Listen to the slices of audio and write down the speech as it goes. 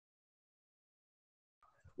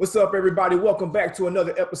What's up, everybody? Welcome back to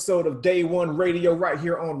another episode of Day One Radio right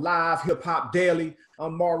here on Live Hip Hop Daily.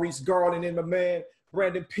 I'm Maurice Garland and my man,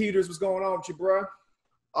 Brandon Peters. What's going on with you, bro?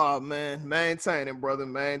 Oh, man, maintaining, brother,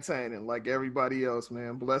 maintaining like everybody else,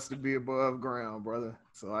 man. Blessed to be above ground, brother.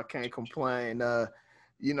 So I can't complain.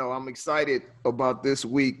 I'm excited about this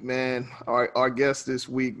week, man. Our guest this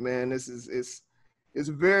week, man. It's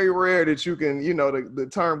very rare that you can, the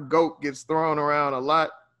term GOAT gets thrown around a lot.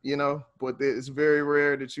 But it's very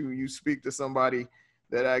rare that you speak to somebody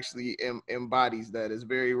that actually embodies that. It's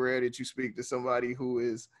very rare that you speak to somebody who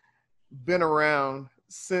has been around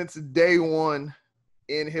since day one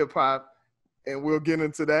in hip hop, and we'll get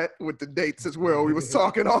into that with the dates as well. We was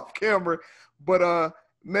talking off camera, but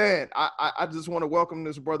man, I just want to welcome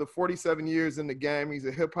this brother. 47 years in the game. He's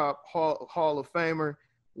a hip hop Hall of Famer.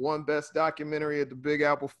 Won Best Documentary at the Big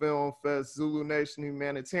Apple Film Fest, Zulu Nation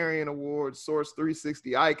Humanitarian Award, Source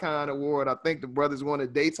 360 Icon Award. I think the brothers won a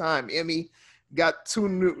Daytime Emmy. Got 2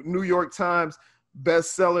 New York Times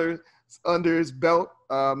bestsellers under his belt.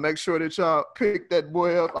 Make sure that y'all pick that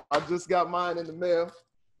boy up. I just got mine in the mail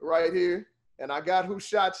right here. And I got Who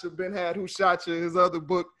Shot Ya, been had Who Shot Ya, his other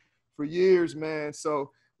book for years, man.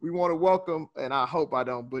 So we want to welcome, and I hope I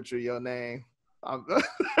don't butcher your name. I'm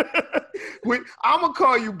gonna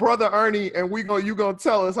call you Brother Ernie, and you gonna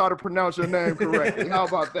tell us how to pronounce your name correctly. How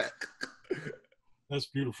about that? That's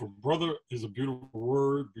beautiful. Brother is a beautiful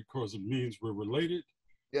word because it means we're related.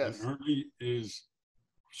 Yes. And Ernie is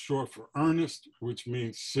short for earnest, which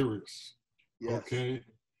means serious. Yes. Okay.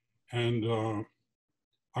 And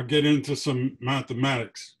I'll get into some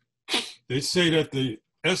mathematics. They say that the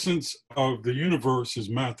essence of the universe is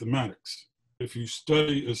mathematics. If you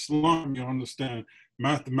study Islam, you understand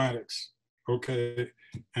mathematics, okay?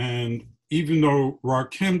 And even though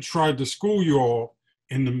Rakim tried to school you all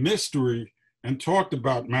in the mystery and talked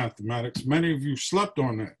about mathematics, many of you slept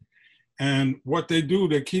on that. And what they do,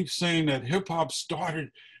 they keep saying that hip hop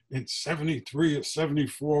started in 73 or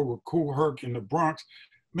 74 with Kool Herc in the Bronx.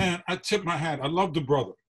 Man, I tip my hat. I love the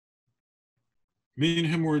brother. Me and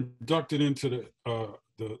him were inducted into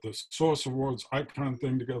the Source Awards icon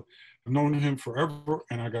thing together. I've known him forever,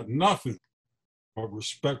 and I got nothing but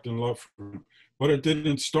respect and love for him. But it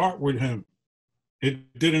didn't start with him.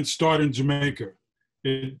 It didn't start in Jamaica.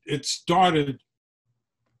 It started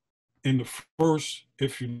in the first,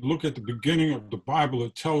 if you look at the beginning of the Bible,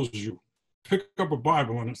 it tells you, pick up a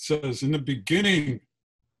Bible and it says, in the beginning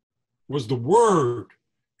was the Word,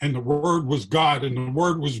 and the Word was God, and the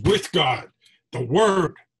Word was with God. The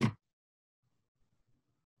Word.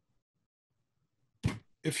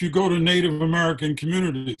 If you go to Native American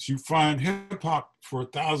communities, you find hip hop for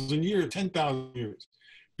 1,000 years, 10,000 years,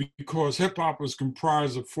 because hip hop was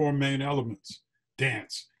comprised of 4 main elements.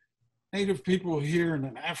 Dance. Native people here and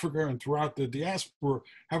in Africa and throughout the diaspora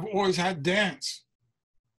have always had dance.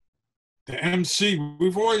 The MC,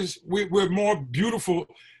 we're more beautiful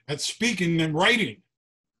at speaking than writing.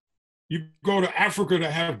 You go to Africa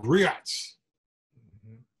to have griots,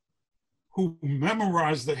 who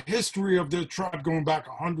memorized the history of their tribe going back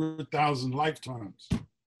 100,000 lifetimes.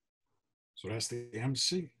 So that's the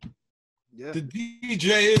MC. Yeah. The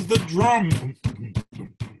DJ is the drum.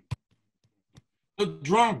 The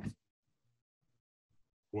drum.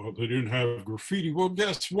 Well, they didn't have graffiti. Well,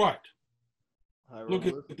 guess what? Look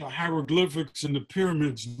at the hieroglyphics and the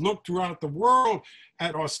pyramids. Look throughout the world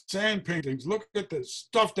at our sand paintings. Look at the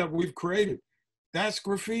stuff that we've created. That's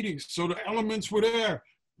graffiti. So the elements were there.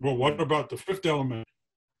 Well, what about the 5th element?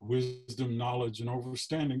 Wisdom, knowledge, and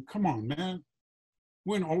understanding. Come on, man.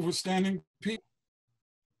 We're an understanding people.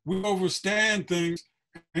 We understand things,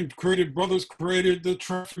 and brothers created the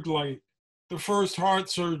traffic light, the first heart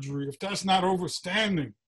surgery, if that's not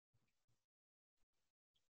understanding.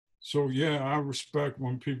 So yeah, I respect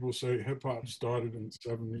when people say hip hop started in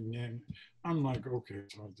 79. I'm like, okay,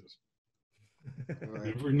 so just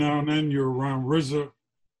right. Every now and then you're around RZA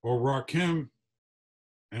or Rakim,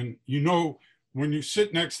 and when you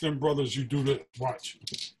sit next to them brothers, you do this. Watch.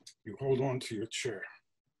 You hold on to your chair.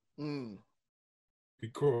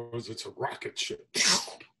 Because it's a rocket ship.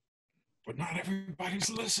 But not everybody's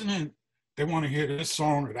listening. They want to hear this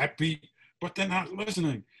song or that beat, but they're not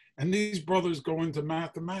listening. And these brothers go into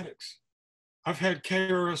mathematics. I've had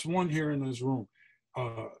KRS-One here in this room.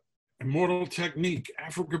 Immortal Technique,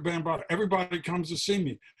 Africa Bambaataa. Everybody comes to see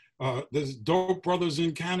me. There's dope brothers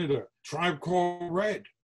in Canada. Tribe Called Red.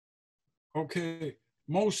 Okay,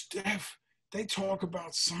 Mos Def, they talk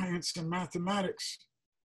about science and mathematics.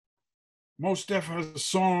 Mos Def has a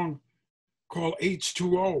song called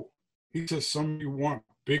H2O. He says, some of you want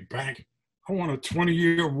Big Bang, I want a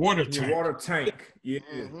 20-year water tank. Your water tank. Yeah.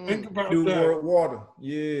 Think about New that. World Water.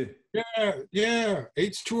 Yeah. Yeah.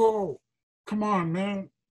 H2O. Come on, man.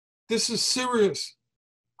 This is serious.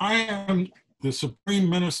 I am the Supreme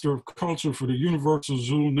Minister of Culture for the Universal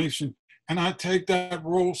Zulu Nation, and I take that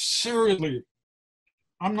role seriously.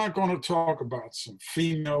 I'm not going to talk about some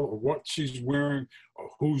female or what she's wearing or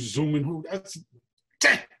who's zooming who.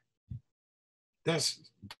 That's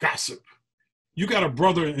gossip. You got a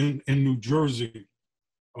brother in New Jersey.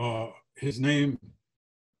 His name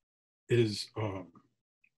is,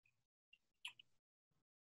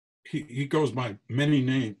 he goes by many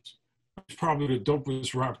names. He's probably the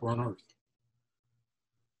dopest rapper on earth.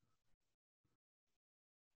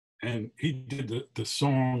 And he did the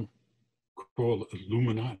song called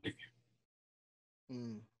Illuminati.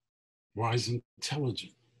 Wise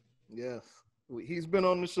Intelligent. Yes. He's been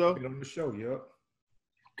on the show. Been on the show, yep.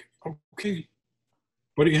 Okay.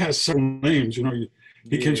 But he has several names, you know.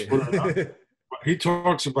 He can put it up. He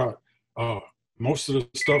talks about most of the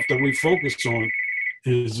stuff that we focus on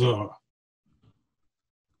is most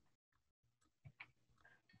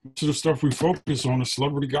of the stuff we focus on is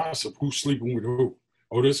celebrity gossip. Who's sleeping with who?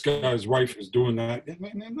 Oh, this guy's wife is doing that.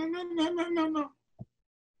 No.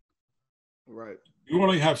 Right. You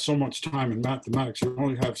only have so much time in mathematics. You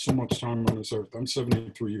only have so much time on this earth. I'm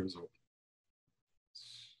 73 years old.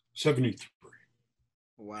 73.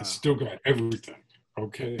 Wow. I still got everything.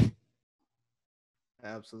 Okay.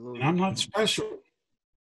 Absolutely. And I'm not special.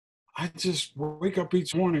 I just wake up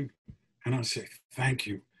each morning and I say, thank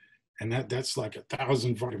you. And that's like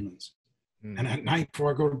 1,000 vitamins. And at night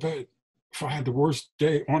before I go to bed, if I had the worst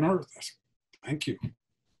day on earth, I say, thank you.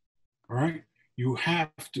 All right? You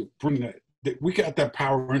have to bring that. We got that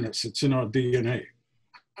power in us. It's in our DNA.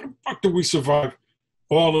 How the fuck do we survive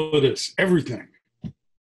all of this? Everything.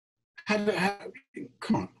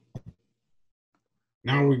 Come on.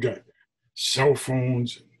 Now we got cell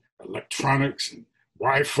phones, and electronics, and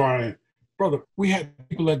Wi-Fi. Brother, we had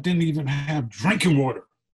people that didn't even have drinking water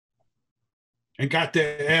and got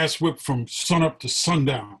their ass whipped from sunup to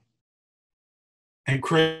sundown and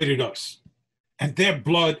created us. And their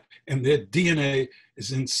blood and their DNA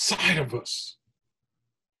is inside of us.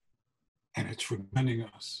 And it's reminding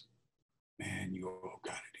us, man, you all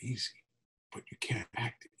got it easy, but you can't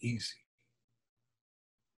act it easy.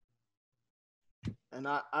 And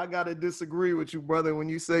I got to disagree with you, brother, when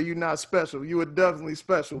you say you're not special. You are definitely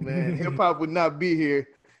special, man. Hip-hop would not be here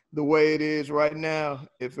the way it is right now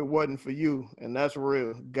if it wasn't for you. And that's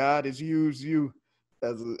real. God has used you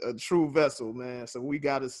as a true vessel, man. So we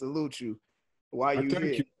got to salute you while you're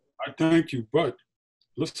here. I thank you. But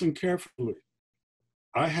listen carefully.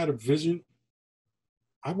 I had a vision.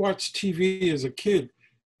 I watched TV as a kid.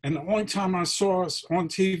 And the only time I saw us on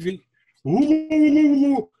TV,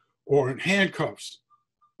 or in handcuffs,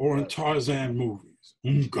 or in Tarzan movies,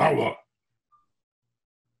 Ungawa.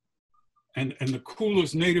 And the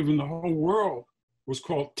coolest native in the whole world was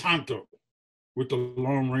called Tonto, with the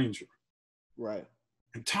Lone Ranger. Right.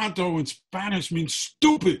 And Tonto in Spanish means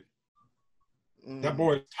stupid. That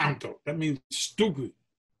boy is Tonto. That means stupid.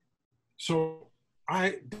 So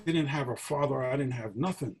I didn't have a father. I didn't have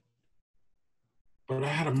nothing. But I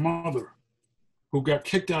had a mother who got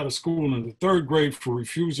kicked out of school in the 3rd grade for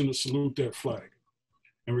refusing to salute that flag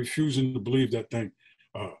and refusing to believe that thing.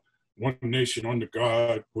 One nation under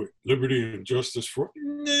God with liberty and justice for.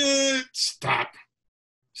 Stop.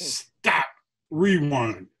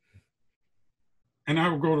 Rewind. And I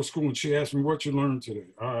would go to school and she asked me, what you learned today?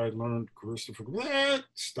 I learned Christopher.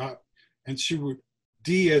 Stop. And she would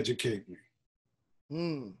de-educate me.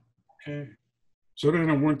 Okay. So then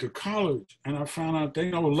I went to college and I found out they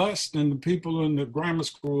know less than the people in the grammar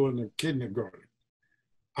school and the kindergarten.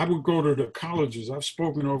 I would go to the colleges. I've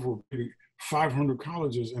spoken over 500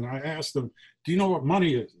 colleges and I asked them, do you know what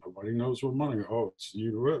money is? Nobody knows what money is. Oh,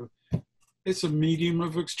 it's a medium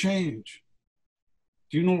of exchange.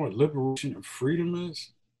 Do you know what liberation and freedom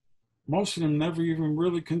is? Most of them never even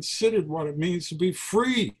really considered what it means to be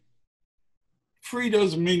free. Free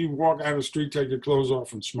doesn't mean you walk out of the street, take your clothes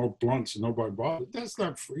off and smoke blunts and nobody bothers. That's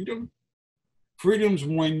not freedom. Freedom's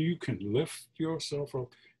when you can lift yourself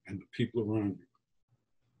up and the people around you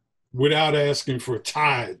without asking for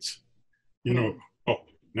tithes. You know, oh,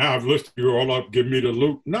 now I've lifted you all up, give me the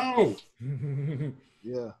loot. No.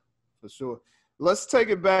 Yeah, for sure. Let's take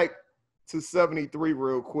it back to 73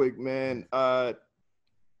 real quick, man.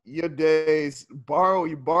 Your days,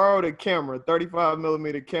 you borrowed a camera, 35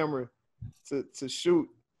 millimeter camera to shoot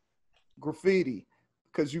graffiti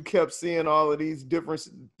because you kept seeing all of these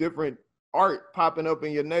different art popping up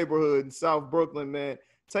in your neighborhood in South Brooklyn, man.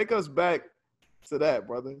 Take us back to that,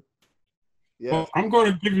 brother. Yeah. Well, I'm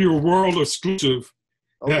going to give you a world exclusive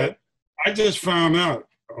Okay. that I just found out.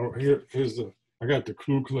 Oh, I got the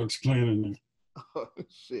Ku Klux Klan in there. Oh,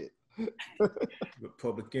 shit. The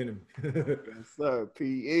public enemy. Yes, sir.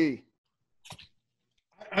 PE.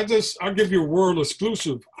 I'll give you a world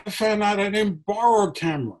exclusive. I found out I didn't borrow a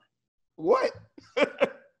camera. What?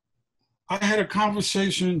 I had a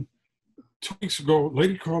conversation 2 weeks ago. A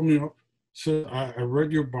lady called me up, said, I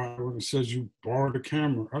read your Bible and it says you borrowed a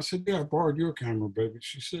camera. I said, yeah, I borrowed your camera, baby.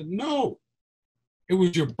 She said, no, it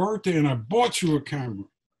was your birthday and I bought you a camera.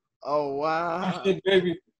 Oh, wow. I said,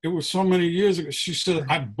 baby, it was so many years ago. She said,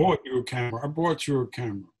 I bought you a camera. I bought you a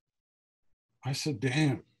camera. I said,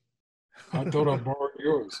 damn, I thought I borrowed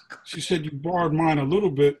yours. She said, you borrowed mine a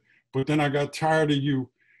little bit, but then I got tired of you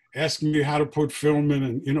asking me how to put film in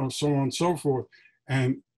and, so on and so forth.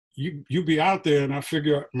 And you be out there and I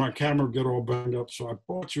figure my camera get all banged up. So I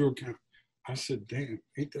bought you a camera. I said, damn,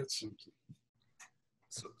 ain't that something?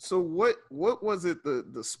 So what was it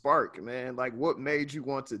the spark, man? Like what made you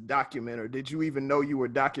want to document, or did you even know you were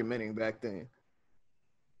documenting back then?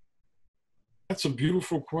 That's a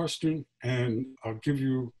beautiful question, and I'll give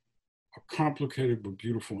you a complicated but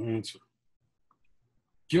beautiful answer.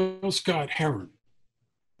 Gil Scott-Heron,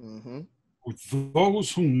 with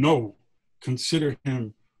those who know, consider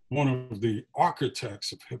him one of the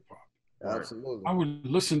architects of hip hop. Absolutely. I would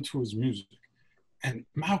listen to his music, and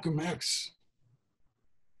Malcolm X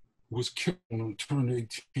was killed when I turned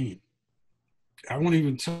 18. I won't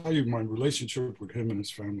even tell you my relationship with him and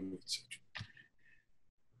his family, etc.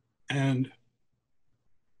 And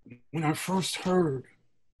when I first heard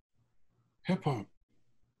hip hop,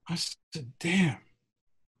 I said, damn,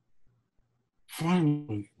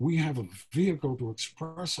 finally, we have a vehicle to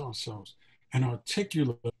express ourselves and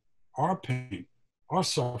articulate our pain, our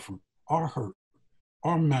suffering, our hurt,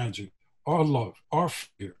 our magic, our love, our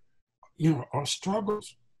fear, our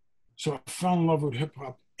struggles. So I fell in love with hip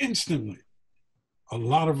hop instantly. A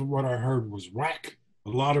lot of what I heard was whack. A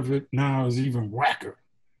lot of it now is even whacker.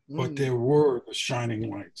 But there were the shining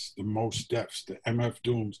lights, the Mos Defs, the MF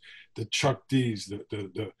Dooms, the Chuck D's,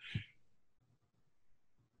 the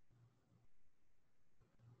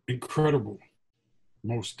incredible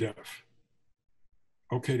Mos Def.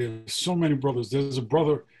 Okay, there's so many brothers. There's a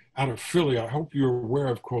brother out of Philly, I hope you're aware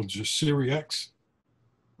of, called Jasiri X.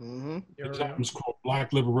 His album's called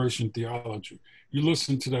Black Liberation Theology. You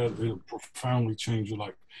listen to that, it'll profoundly change your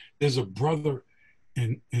life. There's a brother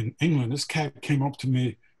in England. This cat came up to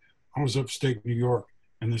me. I was upstate New York,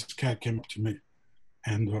 and this cat came up to me,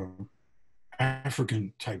 and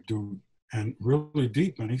African type dude, and really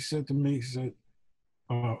deep. And he said to me, he said,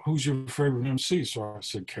 who's your favorite MC? So I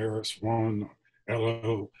said, KRS-One,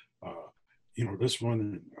 LL, this one,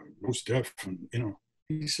 and Mos Def, and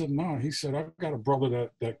He said, no. He said, I've got a brother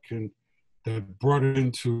that brought it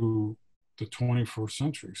into the 21st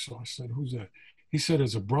century. So I said, who's that? He said,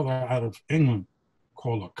 there's a brother out of England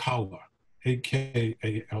called Akala,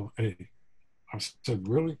 A-K-A-L-A. I said,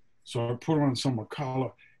 really? So I put on some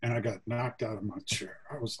Akala and I got knocked out of my chair.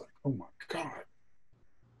 I was like, oh my God,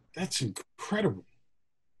 that's incredible.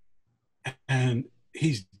 And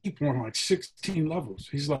he's deep on like 16 levels.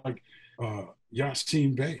 He's like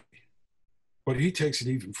Yassine Bey, but he takes it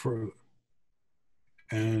even further.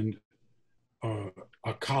 And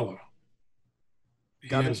Akala.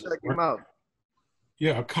 Gotta check him out.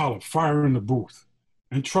 Yeah, Akala, Fire in the Booth.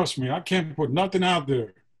 And trust me, I can't put nothing out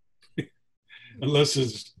there unless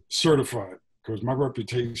it's certified, because my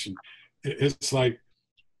reputation, it's like,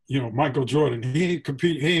 Michael Jordan, he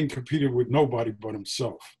ain't competed with nobody but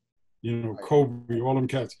himself. Kobe, all them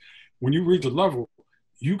cats. When you reach the level,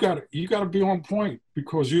 you gotta be on point,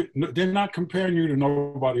 because they're not comparing you to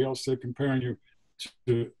nobody else. They're comparing you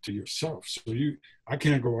to yourself. So I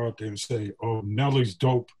can't go out there and say, oh, Nelly's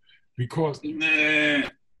dope, because nah.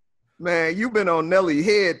 Man, you've been on Nelly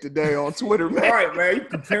head today on Twitter, man. All right, man. You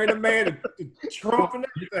comparing the man to Trump and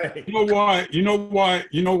everything. You know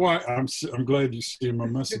why? I'm glad you see my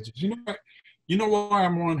messages. You know why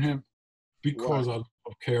I'm on him? Because I love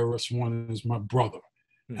KRS-One is my brother.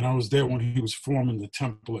 And I was there when he was forming the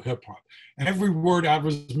Temple of Hip Hop. And every word out of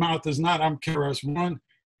his mouth is not, I'm KRS-One,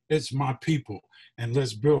 it's my people, and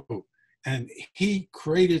let's build. And he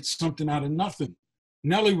created something out of nothing.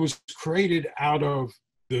 Nelly was created out of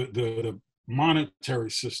the monetary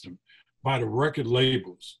system by the record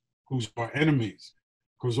labels, who's our enemies,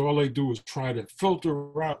 because all they do is try to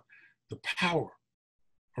filter out the power,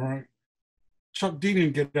 all right? Chuck D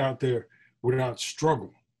didn't get out there without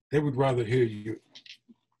struggle. They would rather hear you,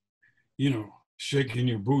 shaking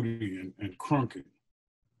your booty and crunking,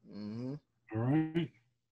 all right?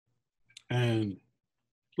 And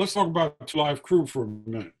let's talk about Two Live Crew for a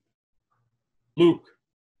minute. Luke,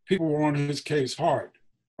 people were on his case hard,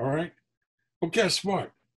 all right? But guess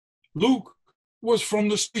what? Luke was from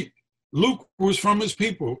the street. Luke was from his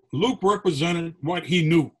people. Luke represented what he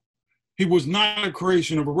knew. He was not a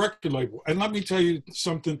creation of a record label. And let me tell you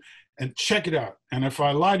something, and check it out. And if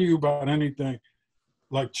I lie to you about anything,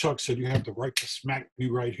 like Chuck said, you have the right to smack me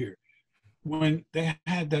right here. When they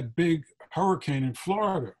had that big hurricane in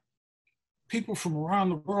Florida, people from around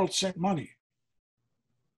the world sent money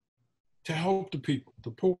to help the people,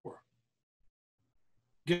 the poor.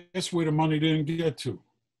 Guess where the money didn't get to?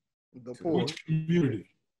 The poor. Which community?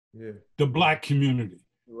 Yeah. The Black community.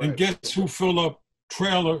 Right. And guess who filled up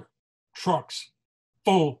trailer trucks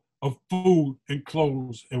full of food and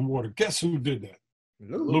clothes and water? Guess who did that?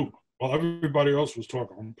 Luke. While everybody else was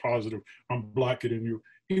talking, I'm positive, I'm blacker than you.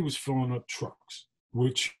 He was filling up trucks,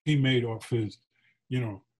 which he made off his,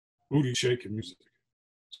 booty shaking music.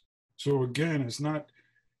 So again,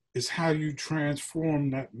 it's how you transform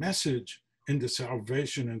that message into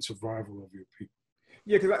salvation and survival of your people.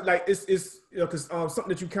 Yeah, because like it's something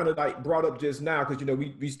that you kind of like brought up just now, because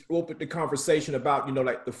we opened the conversation about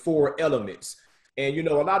like the 4 elements, and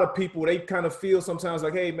a lot of people, they kind of feel sometimes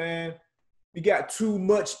like, hey man, we got too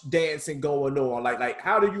much dancing going on. Like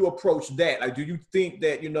how do you approach that? Like, do you think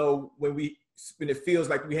that when it feels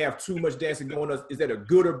like we have too much dancing going on, is that a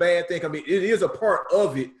good or bad thing? I mean, it is a part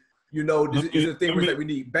of it. Is it a thing where we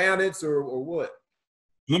need balance or what?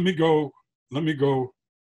 Let me go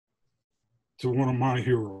to one of my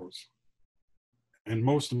heroes. And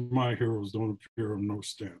most of my heroes don't appear on no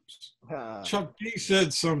stamps. Chuck D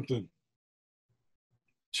said something.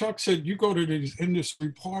 Chuck said, you go to these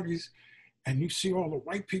industry parties and you see all the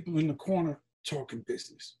white people in the corner talking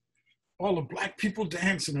business. All the Black people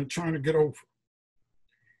dancing and trying to get over.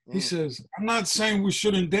 He says, I'm not saying we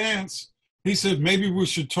shouldn't dance. He said, maybe we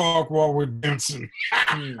should talk while we're dancing.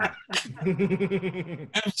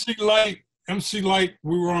 MC Light,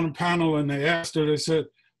 we were on a panel and they asked her, they said,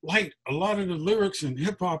 Light, a lot of the lyrics in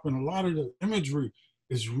hip hop and a lot of the imagery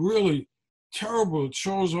is really terrible. It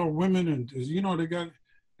shows our women and, they got,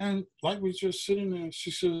 and Light was just sitting there. She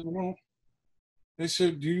said, well, they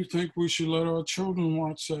said, do you think we should let our children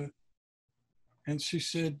watch that? And she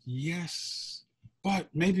said, yes, but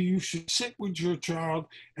maybe you should sit with your child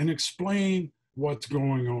and explain what's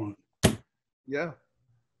going on. Yeah.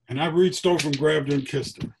 And I reached over and grabbed her and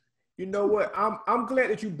kissed her. You know what? I'm glad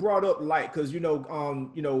that you brought up Light, because I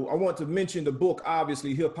want to mention the book,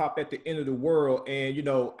 obviously, Hip Hop at the End of the World, and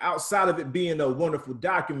outside of it being a wonderful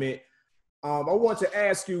document, I want to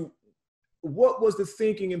ask you, what was the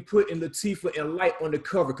thinking in putting Latifah and Light on the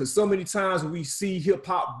cover? Because so many times when we see hip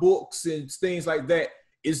hop books and things like that,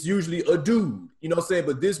 it's usually a dude, you know what I'm saying?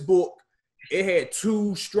 But this book, it had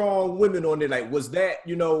 2 strong women on it. Like, was that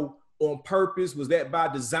on purpose? Was that by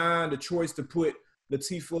design, the choice to put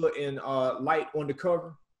Latifah and Light on the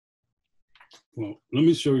cover? Well, let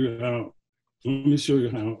me show you how.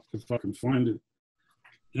 If I can find it.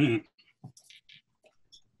 Yeah.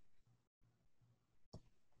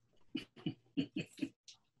 I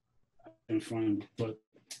can't find it, but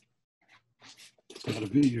it's got to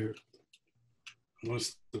be here.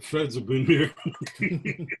 Unless the feds have been here.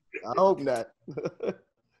 I hope not.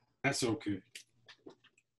 That's okay.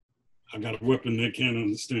 I got a weapon they can't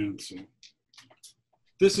understand, so.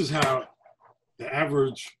 This is how the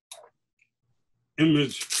average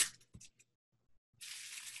image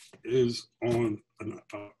is on a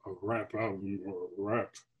rap album or a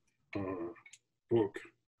rap book.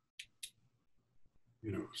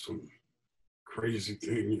 Some crazy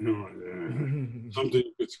thing, something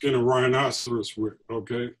you could skin a rhinoceros with,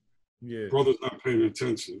 okay? Yeah. Brother's not paying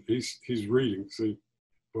attention. He's reading, see?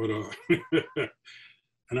 But,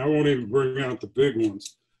 and I won't even bring out the big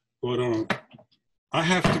ones, but I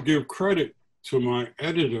have to give credit to my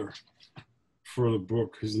editor for the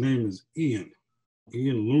book. His name is Ian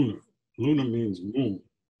Luna. Luna means moon.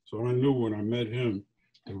 So I knew when I met him,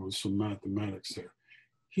 there was some mathematics there.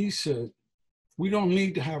 He said, we don't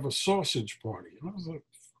need to have a sausage party. I was like,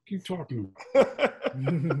 what are you talking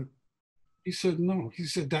about? He said, no. He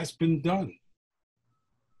said, that's been done.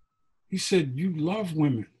 He said, you love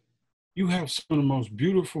women. You have some of the most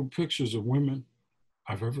beautiful pictures of women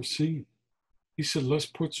I've ever seen. He said, let's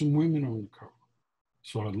put some women on the cover.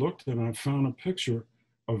 So I looked and I found a picture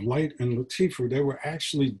of Light and Latifah. They were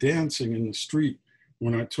actually dancing in the street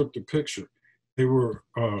when I took the picture. They were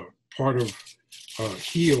part of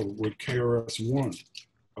HEAL with KRS-One,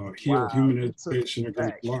 HEAL, Human Education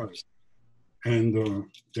Against Lies. And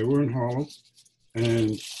they were in Harlem.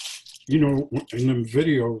 And, in them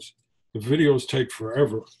videos, the videos take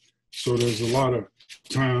forever. So there's a lot of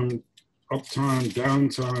time, up time, down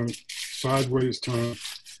time, sideways time.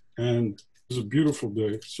 And it was a beautiful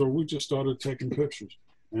day. So we just started taking pictures.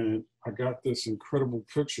 And I got this incredible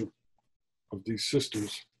picture of these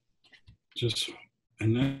sisters.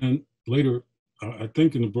 And then later, I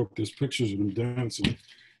think in the book, there's pictures of them dancing,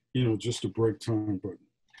 you know, just to break time. But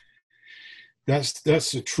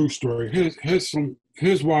that's a true story.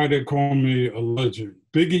 Here's why they call me a legend.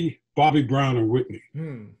 Biggie, Bobby Brown, and Whitney.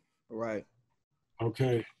 Right.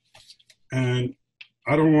 Okay. And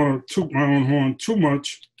I don't want to toot my own horn too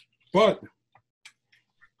much, but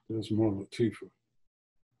there's more Latifah.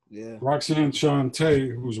 Yeah. Roxanne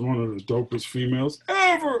Shante, who's one of the dopest females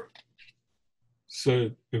ever,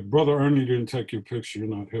 said, if Brother Ernie didn't take your picture, you're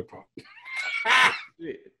not hip hop.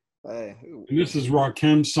 Hey. And this is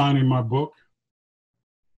Rakim signing my book.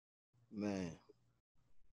 Man.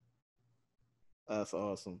 That's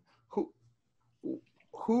awesome.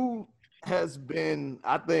 Who has been,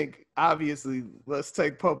 I think, obviously, let's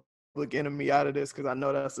take Public Enemy out of this because I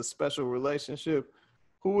know that's a special relationship.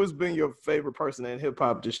 Who has been your favorite person in hip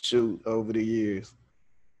hop to shoot over the years?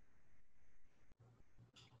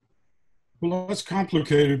 Well, that's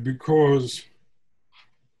complicated because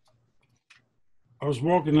I was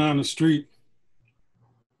walking down the street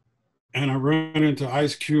and I ran into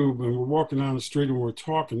Ice Cube, and we're walking down the street and we're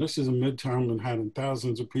talking. This is in Midtown Manhattan,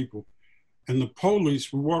 thousands of people. And the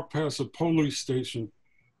police, we walked past a police station,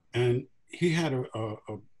 and he had a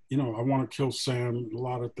you know, I Want to Kill Sam, a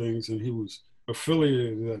lot of things, and he was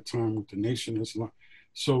affiliated at that time with the Nation Islam.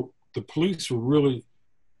 So the police were really,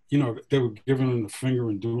 you know, they were giving him the finger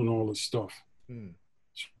and doing all this stuff.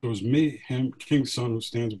 So it was me, him, King's son, who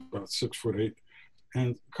stands about 6'8",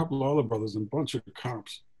 and a couple of other brothers and a bunch of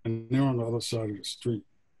cops, and they're on the other side of the street.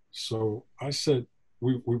 So I said,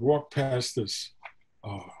 we walked past this.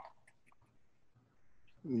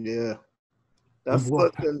 Yeah, that's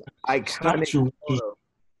such an iconic photo.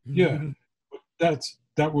 Yeah,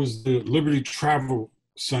 that was the Liberty Travel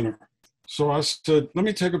Center. So I said, let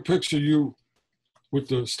me take a picture of you with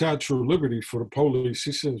the Statue of Liberty for the police.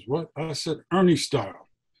 He says, what? I said, Ernie style.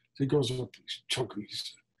 He goes up, he's choking, he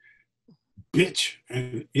said, bitch.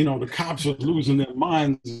 And, you know, the cops are losing their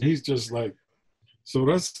minds. And he's just like, so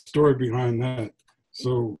that's the story behind that.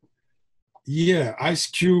 So, yeah, Ice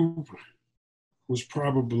Cube was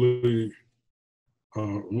probably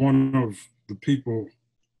one of the people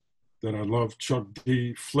that I love. Chuck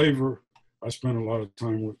D, Flavor, I spent a lot of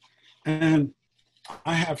time with. And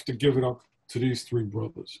I have to give it up to these three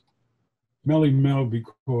brothers. Melly Mel,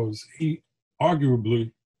 because he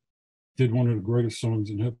arguably did one of the greatest songs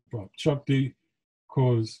in hip hop. Chuck D,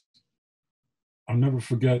 because I'll never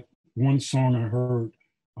forget one song I heard.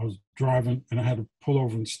 I was driving and I had to pull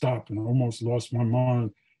over and stop, and I almost lost my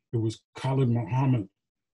mind. It was Khalid Muhammad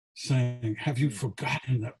saying, have you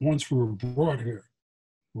forgotten that once we were brought here,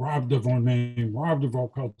 robbed of our name, robbed of our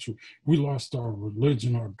culture, we lost our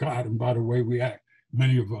religion, our God, and by the way we act,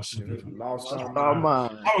 many of us have even lost our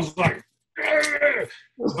mind. I was like,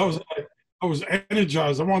 I was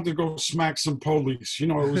energized. I wanted to go smack some police. You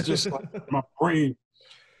know, it was just like my brain.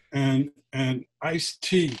 And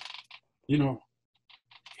Ice-T, you know,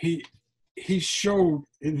 he showed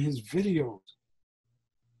in his videos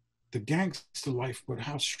the gangster life, but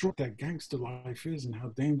how short that gangster life is and how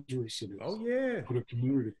dangerous it is. Oh yeah, for the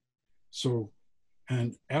community. So,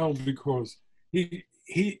 and L, because he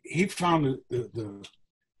found the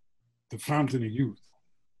fountain of youth.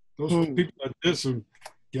 Those people like this and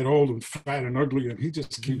get old and fat and ugly, and he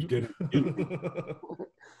just keeps getting.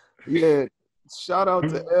 Yeah, shout out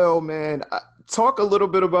to L, man. Talk a little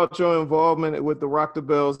bit about your involvement with the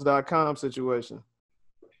rockthebells.com situation.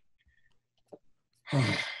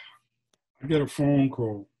 I get a phone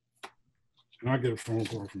call, and I get a phone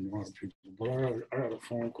call from a lot of people, but I got a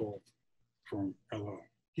phone call from LL.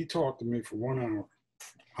 He talked to me for 1 hour.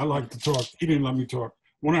 I like to talk. He didn't let me talk.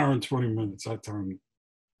 1 hour and 20 minutes, I told him.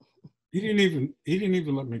 He didn't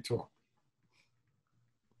even let me talk.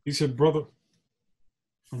 He said, brother,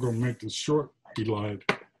 I'm going to make this short. He lied.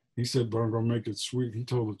 He said, but I'm going to make it sweet. He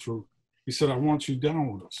told the truth. He said, I want you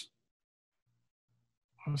down with us.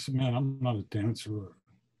 I said, man, I'm not a dancer or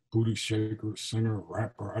booty shaker, singer,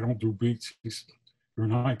 rapper. I don't do beats. He said, you're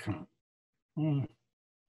an icon.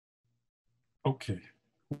 Okay,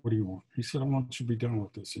 what do you want? He said, I want you to be down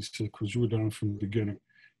with this. He said, because you were down from the beginning.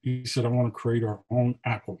 He said, I want to create our own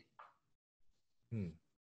Apple,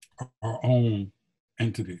 our own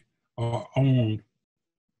entity, our own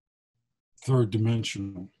third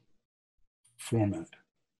dimensional format,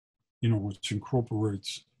 you know, which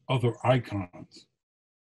incorporates other icons.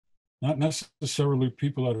 Not necessarily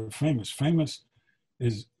people that are famous. Famous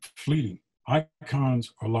is fleeting.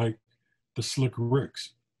 icons are like the Slick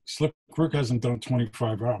Ricks. Slick Rick hasn't done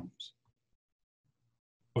 25 albums,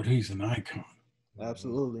 but he's an icon.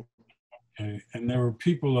 Absolutely. Okay? And there are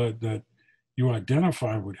people that you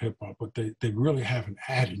identify with hip hop, but they really haven't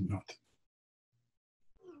added nothing.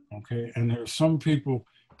 Okay, and there are some people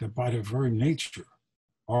that by their very nature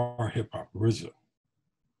are hip hop. RZA,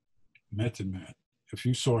 Method Man. If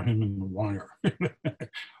you saw him in The Wire,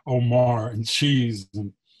 Omar and Cheese,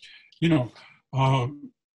 and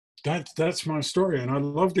that's my story, and I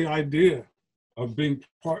love the idea of being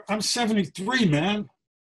part. I'm 73, man.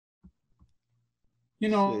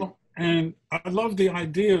 And I love the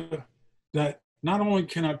idea that not only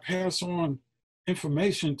can I pass on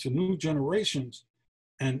information to new generations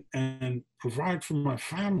and provide for my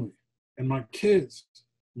family and my kids,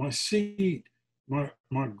 my seed, my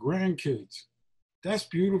grandkids. That's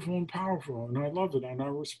beautiful and powerful, and I love it, and I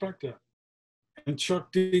respect that. And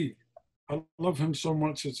Chuck D, I love him so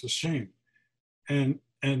much, it's a shame. And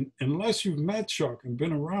unless you've met Chuck and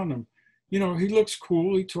been around him, he looks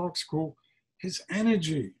cool, he talks cool. His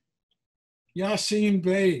energy, Yasin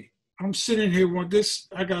Bey. I'm sitting here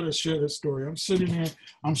I gotta share this story. I'm sitting here,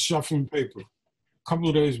 I'm shuffling paper. A couple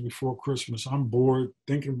of days before Christmas, I'm bored,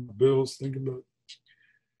 thinking about bills,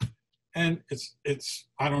 and it's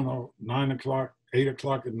I don't know, 9 o'clock, 8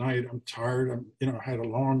 o'clock at night. I'm tired. I had a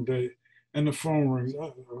long day, and the phone rings.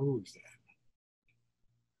 Who is that?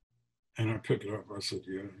 And I pick it up. I said,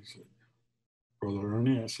 yeah. He said, Brother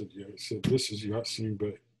Ernie? I said, yeah. He said, this is Yasin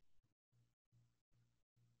Bey.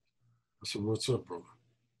 I said, what's up, brother?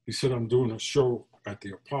 He said, I'm doing a show at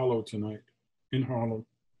the Apollo tonight in Harlem,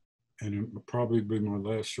 and it will probably be my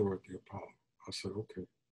last show at the Apollo. I said, okay.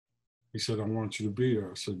 He said, I want you to be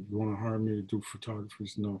there. I said, you want to hire me to do photography? He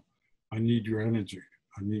said, no, I need your energy.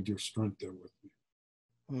 I need your strength there with me.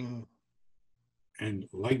 Mm. And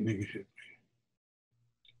lightning hit me.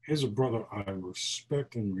 Here's a brother I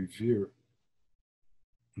respect and revere,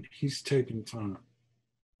 and he's taking time.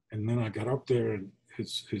 And then I got up there, and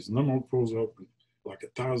his limo pulls up, and like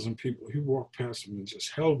 1,000 people, he walked past me and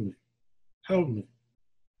just held me.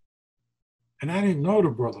 And I didn't know the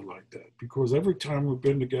brother like that, because every time we've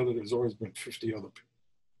been together, there's always been 50 other people.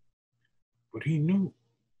 But he knew,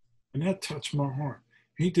 and that touched my heart.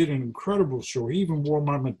 He did an incredible show. He even wore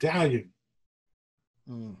my medallion.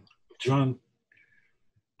 John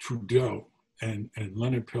Trudell and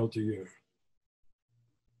Leonard Peltier.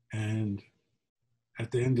 And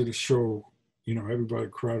at the end of the show, everybody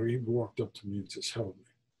crowded. He walked up to me and just held me.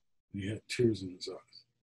 And he had tears in his eyes.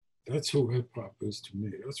 That's who hip hop is to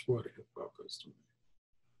me. That's what hip hop is to me.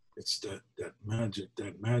 It's that magic,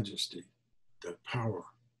 that majesty, that power.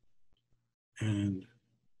 And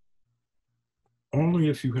only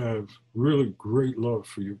if you have really great love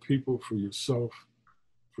for your people, for yourself,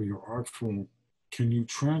 for your art form, can you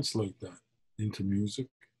translate that into music,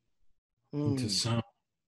 into sound,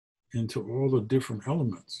 into all the different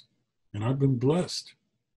elements. And I've been blessed.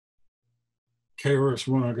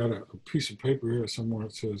 KRS-One, I got a piece of paper here somewhere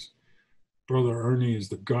that says, Brother Ernie is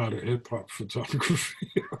the god of hip hop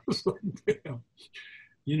photography. I was like, damn,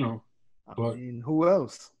 but who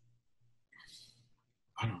else?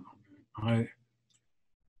 I don't know, man.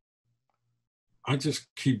 I just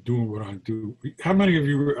keep doing what I do. How many of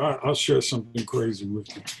you, I'll share something crazy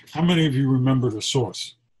with you. How many of you remember The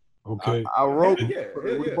Source? Okay. I wrote.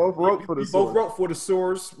 We both wrote for The Source. Both wrote for The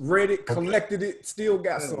Source, read it, collected it, still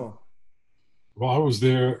got some. Well, I was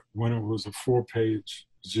there when it was a 4-page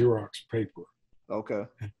Xerox paper. Okay.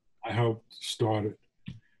 And I helped start it.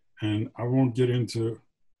 And I won't get into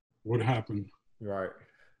what happened. Right.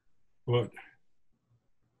 But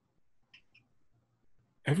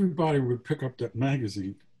everybody would pick up that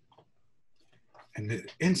magazine and they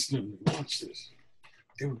instantly, watch this,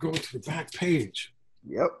 they would go to the back page.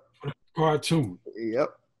 Yep. Cartoon. Yep.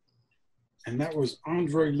 And that was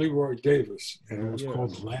Andre Leroy Davis, and it was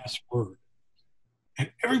called The Last Word.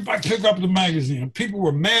 And everybody picked up the magazine, and people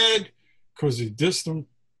were mad because he dissed them,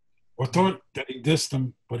 or thought that he dissed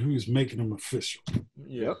them, but he was making them official.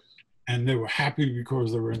 Yep. And they were happy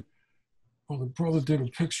because they were in, well, the brother did a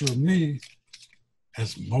picture of me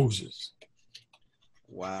as Moses.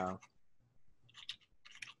 Wow.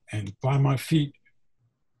 And by my feet,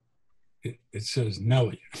 it says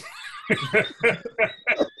Nelly.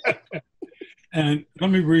 And let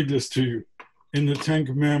me read this to you. In the 10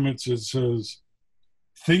 Commandments, it says,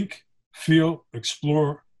 think, feel,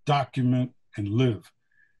 explore, document, and live.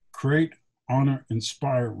 Create, honor,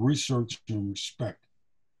 inspire, research, and respect.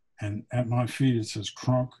 And at my feet, it says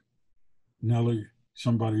Crunk, Nelly,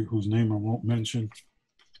 somebody whose name I won't mention,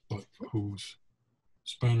 but who's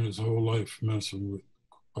spent his whole life messing with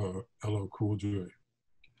LL Cool J.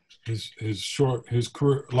 His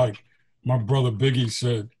career, like my brother Biggie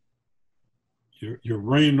said, your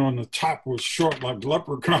reign on the top was short like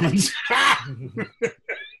leprechauns.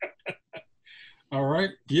 All right,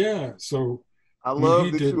 yeah. So I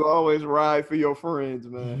love that you always ride for your friends,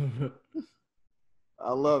 man.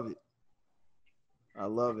 I love it. I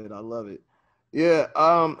love it. I love it. Yeah.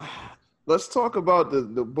 Let's talk about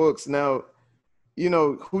the books now. You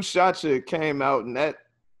know, Who Shot You came out, and that,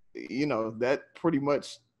 you know, that pretty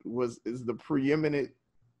much is the preeminent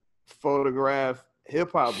photograph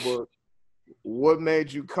hip hop book. What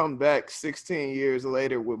made you come back 16 years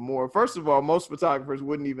later with more? First of all, most photographers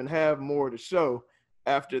wouldn't even have more to show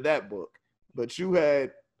after that book, but you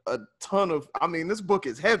had a ton of, I mean, this book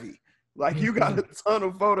is heavy. Like, you got a ton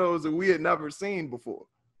of photos that we had never seen before.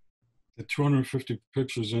 The 250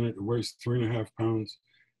 pictures in it. It weighs 3.5 pounds.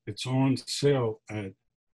 It's on sale at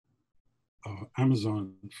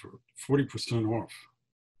Amazon for 40% off.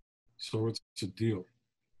 So it's a deal.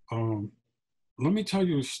 Let me tell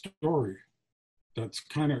you a story that's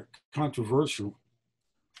kind of controversial.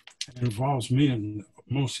 It involves me and the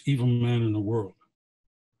most evil man in the world.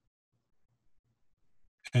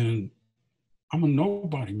 And I'm a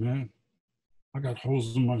nobody, man. I got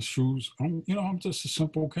holes in my shoes. I'm just a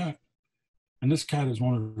simple cat. And this cat is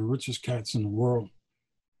one of the richest cats in the world.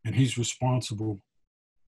 And he's responsible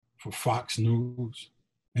for Fox News.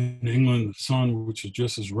 In England, the Sun, which is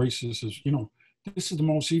just as racist as, this is the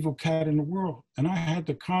most evil cat in the world. And I had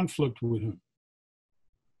the conflict with him.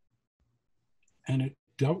 And it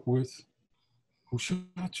dealt with Who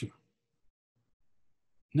Shot You.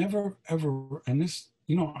 Never, ever, and this,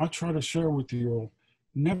 I try to share with you all,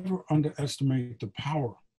 never underestimate the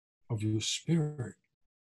power of your spirit.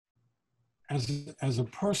 As a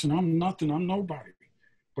person, I'm nothing, I'm nobody.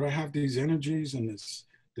 But I have these energies and this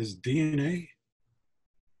DNA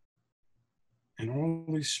and all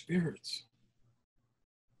these spirits.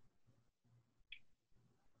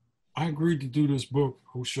 I agreed to do this book,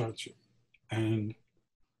 Who Shot You? And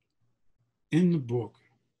in the book,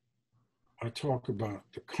 I talk about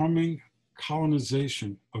the coming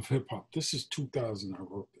colonization of hip hop. This is 2000, I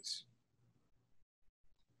wrote this.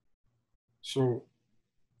 So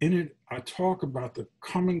in it, I talk about the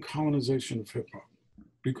coming colonization of hip hop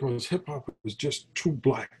because hip hop is just too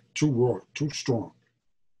black, too raw, too strong,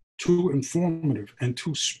 too informative, and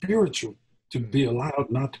too spiritual to be allowed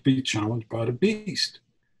not to be challenged by the beast.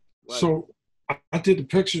 Right. So I did the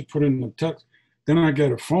pictures, put in the text. Then I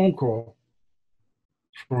get a phone call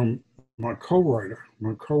from my co-writer,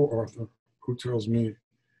 my co-author, who tells me,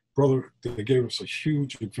 brother, they gave us a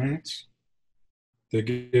huge advance. They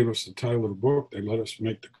gave us the title of the book. They let us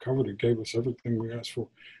make the cover. They gave us everything we asked for.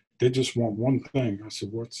 They just want one thing. I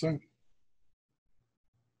said, what's that?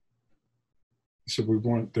 He said,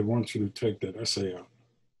 they want you to take that essay out.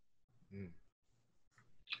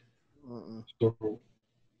 So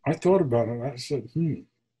I thought about it. I said,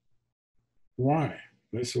 why?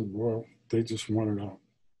 They said, well, they just want it out.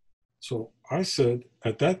 So I said,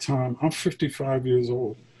 at that time, I'm 55 years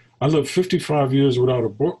old. I lived 55 years without a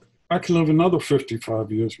book. I can live another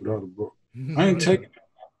 55 years without a book. I ain't taking it.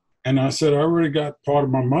 And I said, I already got part of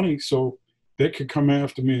my money, so they could come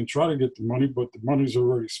after me and try to get the money, but the money's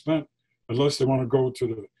already spent, unless they want to go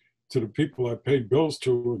to the people I paid bills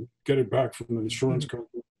to and get it back from the insurance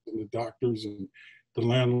company and the doctors and the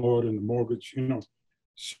landlord and the mortgage,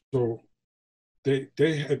 So they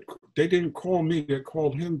didn't call me, they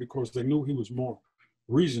called him because they knew he was more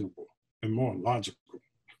reasonable and more logical.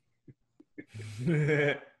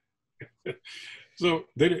 So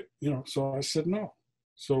they did, so I said no.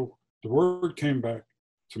 So the word came back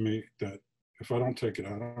to me that if I don't take it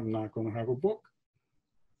out, I'm not going to have a book.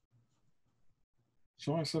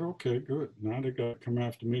 So I said, okay, good. Now they got to come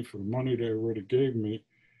after me for the money they already gave me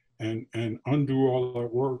and undo all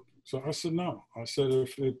that work. So I said, no. I said,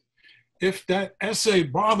 if that essay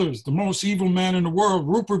bothers the most evil man in the world,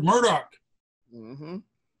 Rupert Murdoch,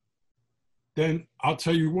 then I'll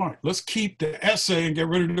tell you what, let's keep the essay and get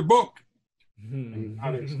rid of the book. I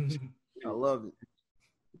love it.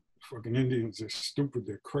 Fucking Indians, they're stupid,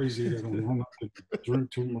 they're crazy, they don't know nothing, they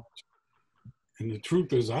drink too much. And the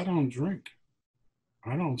truth is, I don't drink.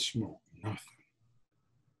 I don't smoke, nothing.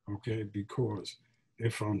 Okay, because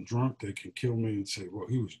if I'm drunk, they can kill me and say, well,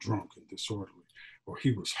 he was drunk and disorderly, or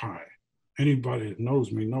he was high. Anybody that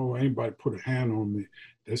knows me, anybody put a hand on me,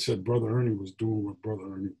 they said Brother Ernie was doing what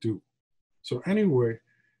Brother Ernie do. So anyway,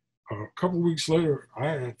 a couple of weeks later, I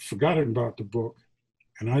had forgotten about the book,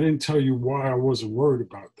 and I didn't tell you why I wasn't worried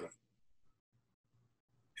about that.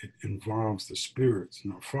 It involves the spirits.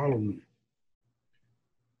 Now follow me.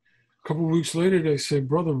 A couple of weeks later, they say,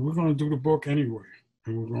 brother, we're going to do the book anyway,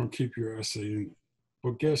 and we're going to keep your essay in it.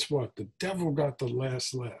 But guess what? The devil got the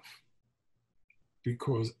last laugh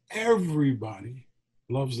because everybody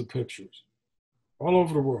loves the pictures. All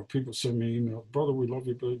over the world, people send me email, brother, we love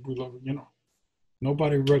you, babe, we love you.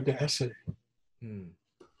 Nobody read the essay.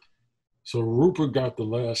 So Rupert got the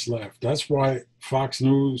last laugh. That's why Fox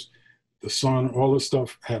News, The Sun, all this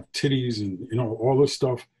stuff have titties and, all this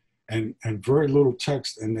stuff and very little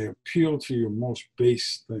text, and they appeal to your most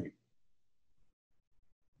base thing.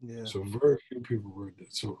 Yeah. So very few people read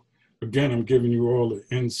that. So again, I'm giving you all the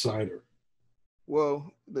insider.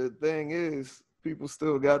 Well, the thing is, people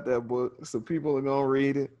still got that book, so people are gonna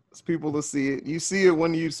read it. So people will see it. You see it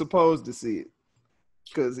when you're supposed to see it,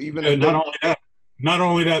 because even if not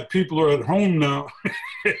only that, people are at home now.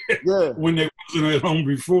 Yeah. When they wasn't at home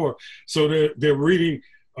before, so they're reading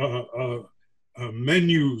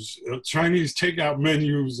menus, Chinese takeout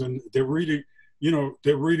menus, and they're reading,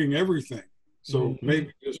 they're reading everything. So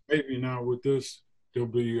maybe now with this, they'll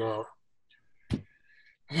be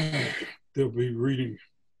reading.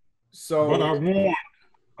 So, but I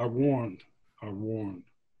warned.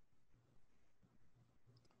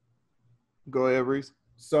 Go ahead, Reese.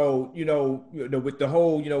 So, with the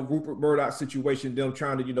whole, Rupert Murdoch situation, them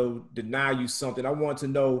trying to, deny you something, I want to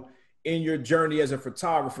know, in your journey as a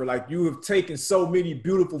photographer, like, you have taken so many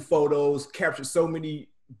beautiful photos, captured so many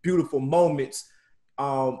beautiful moments.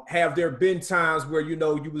 Have there been times where, you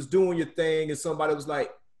was doing your thing and somebody was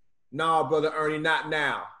like, nah, Brother Ernie, not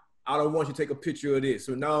now. I don't want you to take a picture of this.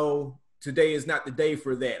 Or no, today is not the day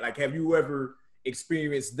for that. Like, have you ever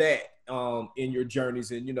experienced that in your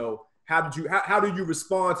journeys? And, how do you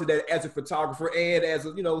respond to that as a photographer and as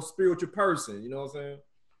a, spiritual person? You know what I'm saying?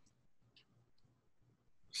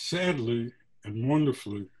 Sadly and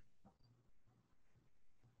wonderfully,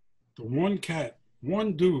 the one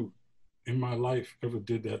dude in my life ever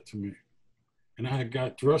did that to me. And I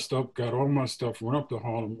got dressed up, got all my stuff, went up to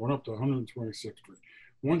Harlem, went up to 126th Street,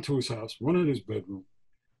 went to his house, went in his bedroom,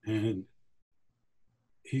 and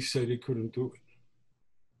he said he couldn't do it.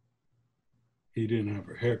 He didn't have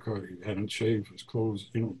a haircut, he hadn't shaved his clothes,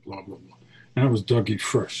 blah, blah, blah. And that was Dougie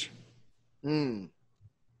Fresh.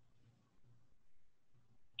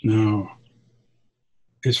 Now,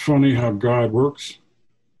 it's funny how God works.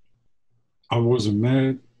 I wasn't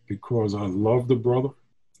mad because I loved the brother.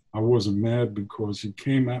 I wasn't mad because he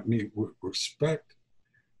came at me with respect.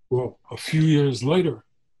 Well, a few years later,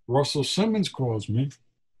 Russell Simmons calls me,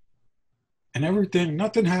 and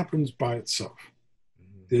nothing happens by itself.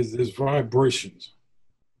 There's vibrations.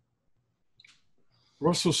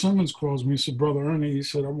 Russell Simmons calls me, said, Brother Ernie, he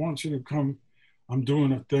said, I want you to come. I'm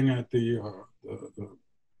doing a thing at in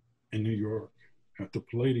New York at the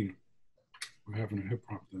Palladium. We're having a hip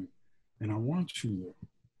hop thing, and I want you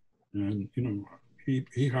there. And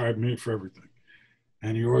he hired me for everything,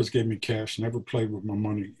 and he always gave me cash. Never played with my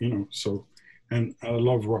money, So, and I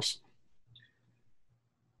love Russell.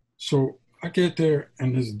 So I get there,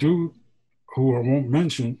 and this dude, who I won't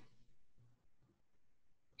mention,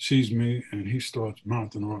 sees me, and he starts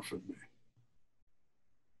mouthing off at me.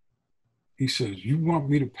 He says, "You want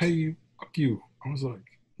me to pay you? Fuck you." I was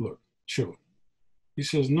like, "Look, chill." He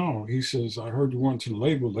says, "No." He says, "I heard you went to the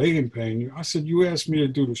label. They ain't paying you." I said, "You asked me to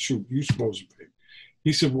do the shoot. You supposed to pay."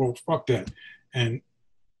 He said, "Well, fuck that." And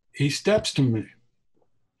he steps to me.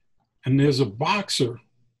 And there's a boxer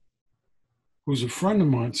who's a friend of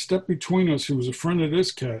mine, stepped between us. He was a friend of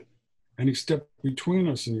this cat. And he stepped between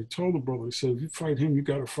us and he told the brother, he said, "If you fight him, you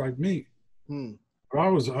got to fight me."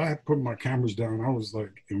 But I had put my cameras down. I was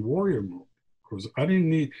like in warrior mode because I didn't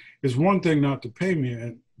need, it's one thing not to pay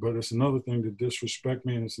me, but it's another thing to disrespect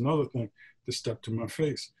me. And it's another thing to step to my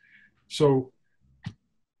face. So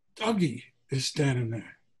Dougie is standing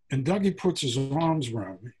there and Dougie puts his arms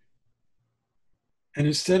around me. And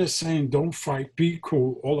instead of saying, "Don't fight, be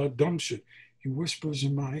cool," all that dumb shit, he whispers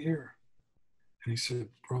in my ear. And he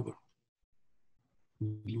said, "Brother,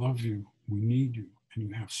 we love you, we need you, and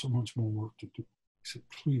you have so much more work to do." He said,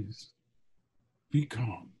 "Please, be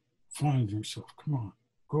calm, find yourself, come on,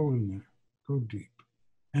 go in there, go deep."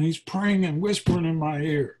 And he's praying and whispering in my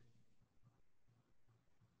ear.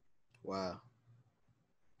 Wow.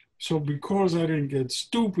 So because I didn't get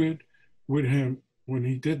stupid with him when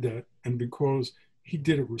he did that, and because he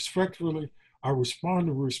did it respectfully, I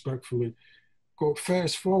responded respectfully. Go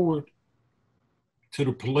fast forward to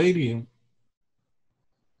the Palladium.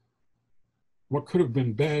 What could have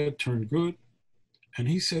been bad turned good. And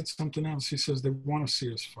he said something else. He says, they want to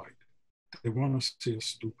see us fight. They want to see us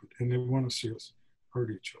stupid. And they want to see us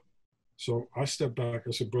hurt each other. So I stepped back.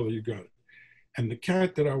 I said, "Brother, you got it." And the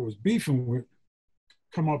cat that I was beefing with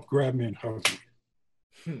come up, grab me, and hug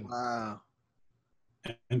me. Wow.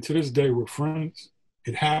 And to this day, we're friends.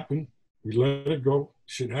 It happened. We let it go.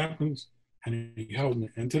 Shit happens. And he held me.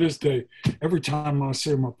 And to this day, every time I see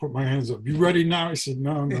him, I put my hands up. You ready now? He said,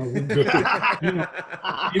 no, we're good. You know,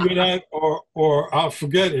 either that or I'll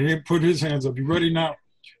forget it. He put his hands up. You ready now?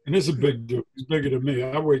 And this is a big dude. He's bigger than me.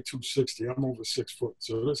 I weigh 260. I'm over 6 foot.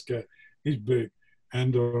 So this guy, he's big.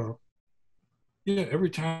 And yeah, every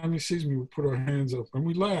time he sees me, we put our hands up and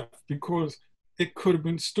we laugh because it could have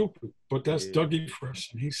been stupid. But that's Dougie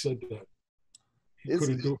Fresh, and he said that. He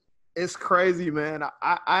couldn't do it. It's crazy, man.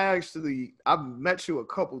 I've met you a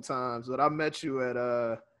couple times, but I met you at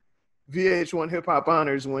VH1 Hip Hop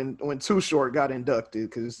Honors when Too Short got inducted,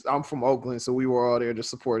 because I'm from Oakland, so we were all there to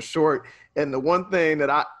support Short. And the one thing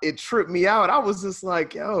that it tripped me out, I was just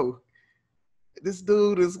like, yo, this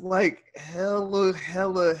dude is like hella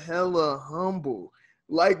humble,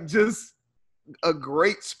 like just a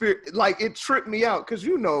great spirit. Like it tripped me out because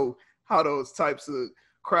you know how those types of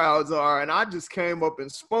crowds are, and I just came up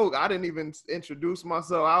and spoke. I didn't even introduce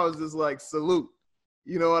myself. I was just like, salute.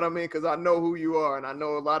 You know what I mean? Because I know who you are, and I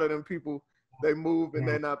know a lot of them people, they move and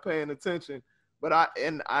they're not paying attention. But I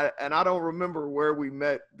don't remember where we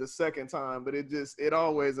met the second time, but it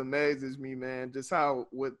always amazes me, man, just how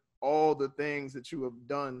with all the things that you have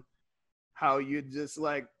done, how you're just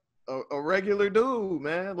like a regular dude,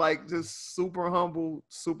 man, like just super humble,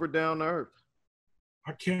 super down to earth.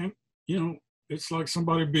 I can't, it's like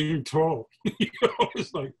somebody being tall.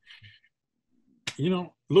 It's like,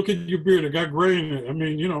 look at your beard. It got gray in it. I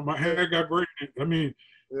mean, my hair got gray in it. I mean,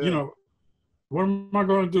 what am I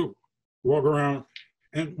going to do? Walk around.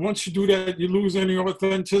 And once you do that, you lose any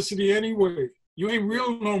authenticity anyway. You ain't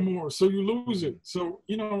real no more, so you lose it. So,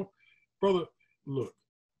 brother, look,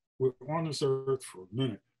 we're on this earth for a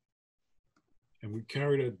minute. And we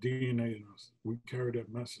carry that DNA in us. We carry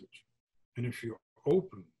that message. And if you're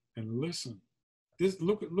open and listen,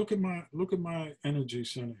 look at my energy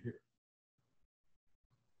center here.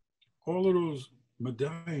 All of those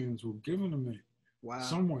medallions were given to me. Wow.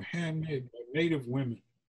 Some were handmade by Native women,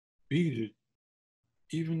 beaded,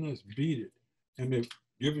 even this beaded, and they're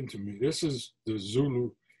given to me. This is the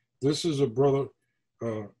Zulu. This is a brother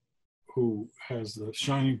who has the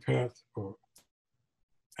shining path,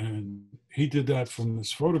 and he did that from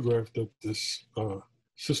this photograph that this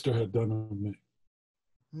sister had done of me.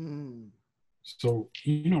 So,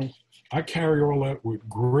 I carry all that with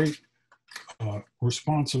great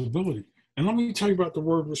responsibility. And let me tell you about the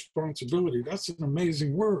word responsibility. That's an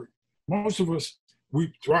amazing word. Most of us,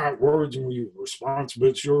 we throw out words and we responsible.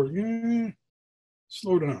 It's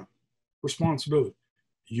slow down. Responsibility.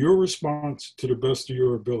 Your response to the best of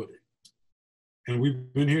your ability. And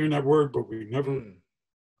we've been hearing that word, but we never,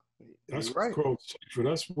 that's right. Called safer.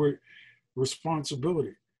 That's where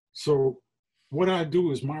responsibility. So what I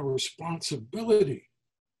do is my responsibility.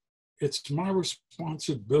 It's my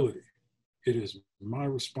responsibility. It is my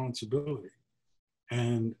responsibility.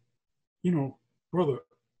 And, brother,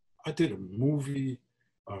 I did a movie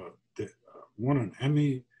that won an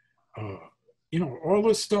Emmy, all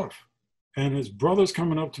this stuff. And his brothers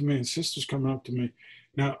coming up to me and sisters coming up to me.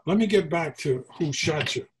 Now, let me get back to who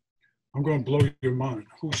shot you. I'm going to blow your mind.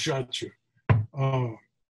 Who shot you?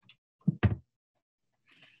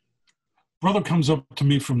 Brother comes up to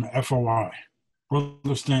me from the FOI.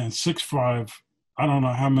 Brother stands 6'5", I don't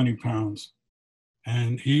know how many pounds.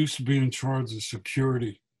 And he used to be in charge of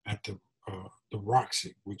security at the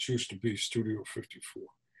Roxy, which used to be Studio 54.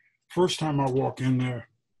 First time I walk in there,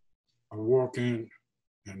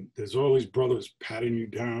 and there's all these brothers patting you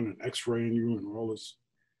down and x-raying you and all this.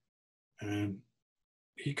 And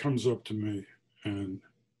he comes up to me and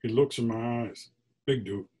he looks in my eyes, big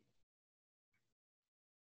dude.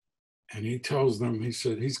 And he tells them, he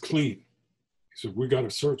said, he's clean. He said, we got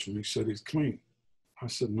to search him. He said, he's clean. I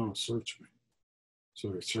said, no, search me. So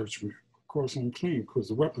they searched me. Of course, I'm clean because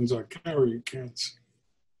the weapons I carry, you can't see.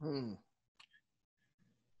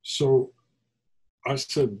 So I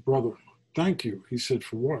said, brother, thank you. He said,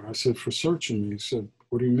 for what? I said, for searching me. He said,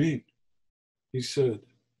 what do you mean? He said,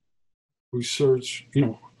 we search,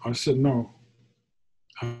 I said, no,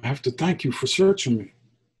 I have to thank you for searching me.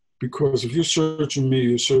 Because if you're searching me,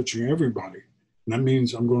 you're searching everybody. And that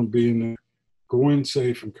means I'm going to be in there, go in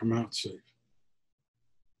safe and come out safe.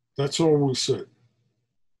 That's all we said.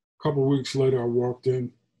 A couple of weeks later, I walked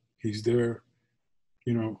in, he's there,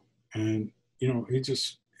 and,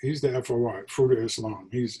 he's the FOI, Fruit of Islam.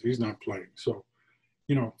 He's not playing. So,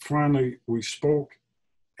 finally we spoke,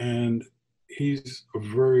 and he's a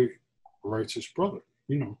very righteous brother,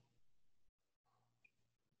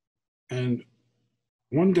 And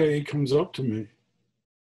one day he comes up to me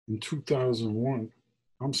in 2001,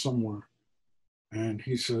 I'm somewhere, and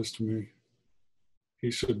he says to me,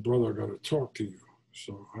 he said, brother, I got to talk to you.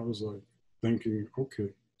 So I was like thinking, okay.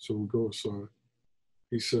 So we go aside.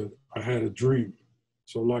 He said, I had a dream.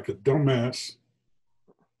 So like a dumbass,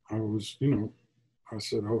 I was, you know, I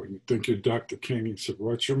said, oh, you think you're Dr. King? He said,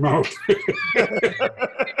 watch your mouth.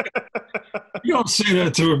 You don't say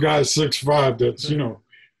that to a guy 6'5" that's, you know,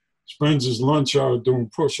 spends his lunch hour doing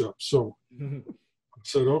push-ups. So I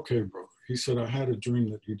said, okay, brother. He said, I had a dream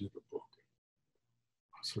that you did a book.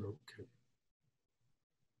 I said, okay.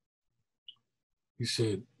 He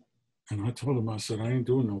said, and I told him, I said, I ain't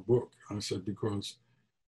doing no book. I said, because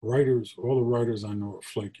writers, all the writers I know are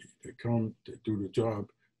flaky. They come, they do the job,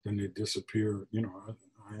 then they disappear. You know,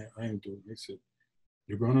 I ain't doing it. He said,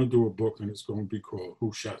 you're going to do a book and it's going to be called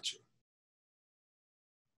Who Shot You?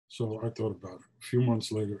 So I thought about it. A few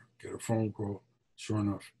months later, get a phone call. Sure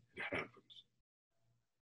enough, it happens.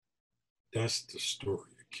 That's the story.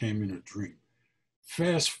 It came in a dream.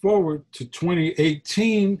 Fast forward to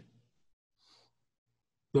 2018,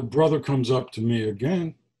 the brother comes up to me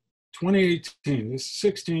again. 2018, this is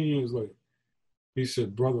 16 years later. He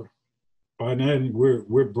said, brother, by then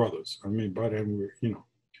we're brothers. I mean, by then we're, you know.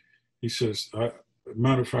 He says,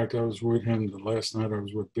 matter of fact, I was with him the last night I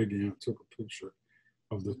was with Biggie and I took a picture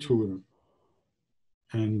of the two of them.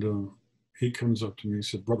 And he comes up to me, he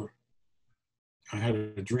said, brother, I had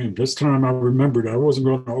a dream. This time I remembered I wasn't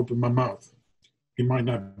going to open my mouth. He might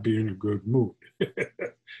not be in a good mood.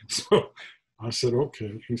 So I said,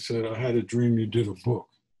 okay. He said, I had a dream you did a book.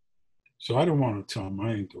 So I didn't want to tell him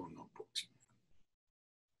I ain't doing no books.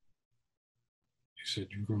 He said,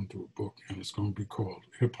 you're going to do a book and it's going to be called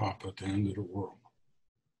Hip Hop at the End of the World.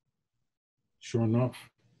 Sure enough,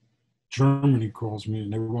 Germany calls me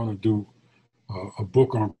and they want to do a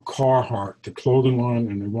book on Carhartt, the clothing line,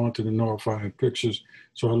 and they wanted to know if I had pictures.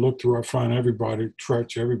 So I looked through, I found everybody,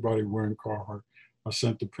 Tretch, everybody wearing Carhartt. I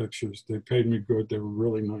sent the pictures. They paid me good. They were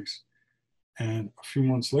really nice. And a few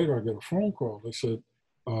months later, I got a phone call. They said,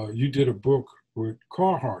 you did a book with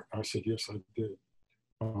Carhartt. I said, yes, I did.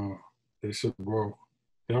 They said, well,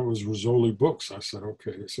 that was Rizzoli Books. I said,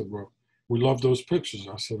 okay. They said, well, we love those pictures.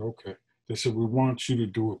 I said, okay. They said, we want you to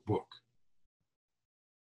do a book.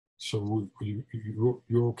 So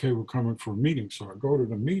you're okay with coming for a meeting? So I go to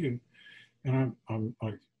the meeting and I'm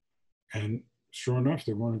like, and sure enough,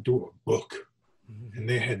 they want to do a book. Mm-hmm. And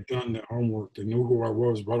they had done their homework. They knew who I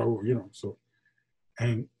was, but you know, so.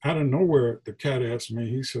 And out of nowhere, the cat asked me,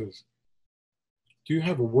 he says, do you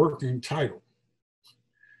have a working title?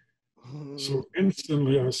 So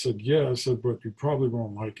instantly I said, yeah. I said, but you probably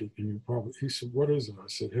won't like it. And you probably, he said, what is it? I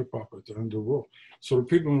said, Hip Hop at the End of the World. So the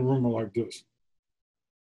people in the room are like this.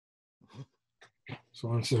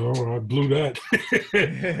 So I said, oh, I blew that.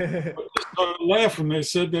 They started laughing. They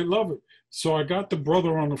said they love it. So I got the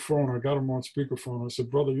brother on the phone. I got him on speakerphone. I said,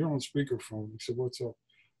 brother, you're on speakerphone. He said, what's up?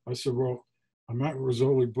 I said, well, I'm at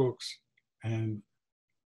Rizzoli Books, and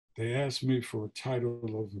they asked me for a title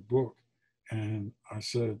of the book. And I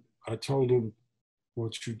said, I told them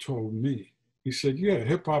what you told me. He said, yeah,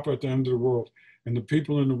 Hip Hop at the End of the World. And the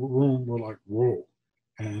people in the room were like, whoa.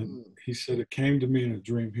 And he said, it came to me in a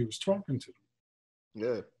dream. He was talking to them.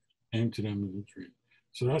 Yeah. Came to them in a dream.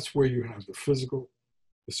 So that's where you have the physical,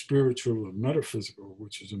 the spiritual, and metaphysical,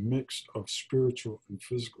 which is a mix of spiritual and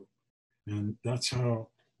physical. And that's how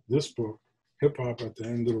this book, Hip Hop at the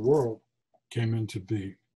End of the World, came into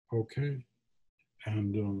being. Okay.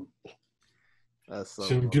 And that's so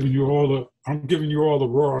so I'm giving you all the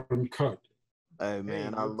raw uncut. Hey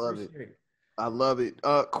man, I love it. I love it.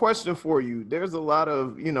 Question for you. There's a lot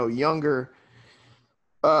of, you know, younger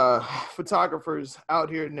photographers out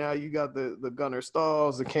here now. You got the Gunnar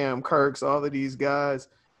Stalls, the Cam Kirks, all of these guys.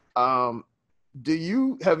 Have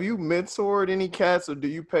you mentored any cats, or do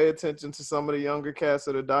you pay attention to some of the younger cats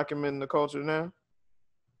that are documenting the culture now?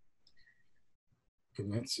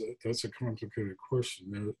 And that's a complicated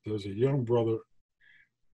question. There's a young brother.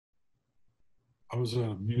 I was at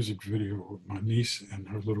a music video with my niece and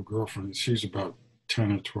her little girlfriend. She's about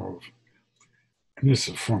 10 or 12. And this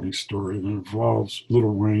is a funny story. It involves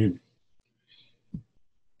Lil Wayne.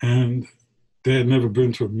 And they had never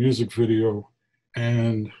been to a music video.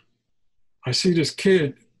 And I see this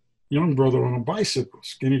kid, young brother on a bicycle,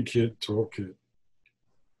 skinny kid, tall kid.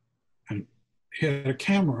 And he had a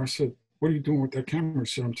camera. I said, what are you doing with that camera? He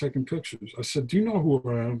said, I'm taking pictures. I said, do you know who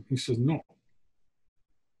I am? He said, no.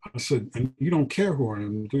 I said, and you don't care who I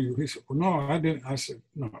am, do you? He said, well, no, I didn't. I said,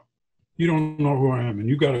 no, you don't know who I am, and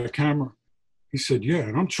you got a camera? He said, yeah,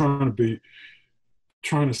 and I'm trying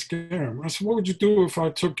to scare him. I said, what would you do if I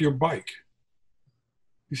took your bike?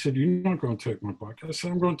 He said, "You're not going to take my bike." I said,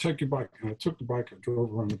 "I'm going to take your bike." And I took the bike, I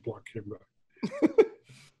drove around the block, came back.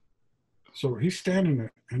 So he's standing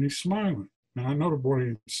there and he's smiling. And I know the boy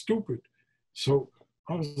ain't stupid. So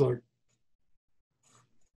I was like,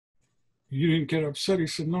 "You didn't get upset?" He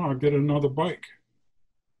said, "No, I'll get another bike."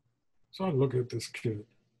 So I look at this kid.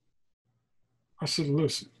 I said,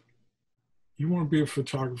 "Listen, you want to be a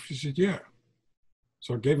photographer?" He said, "Yeah."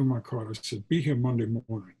 So I gave him my card. I said, "Be here Monday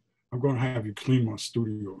morning. I'm going to have you clean my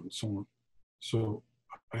studio and so on." So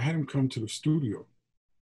I had him come to the studio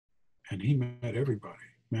and he met everybody.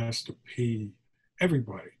 Master P,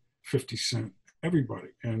 everybody, 50 Cent, everybody.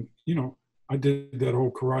 And, you know, I did that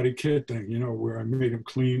whole Karate Kid thing, you know, where I made him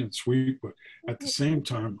clean and sweep, but at the same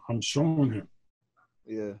time, I'm showing him.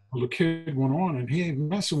 Yeah. Well, the kid went on and he ain't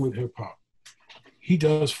messing with hip hop. He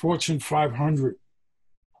does Fortune 500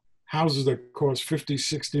 houses that cost $50,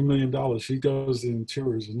 $60 million. He does the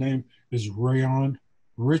interiors. His name is Rayon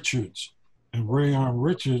Richards. And Rayon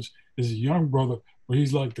Richards is a young brother, but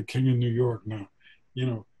he's like the king of New York now, you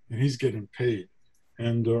know, and he's getting paid.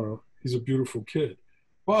 And he's a beautiful kid.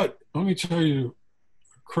 But let me tell you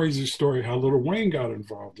a crazy story how Lil Wayne got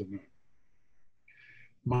involved in that.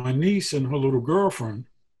 My niece and her little girlfriend,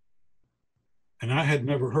 and I had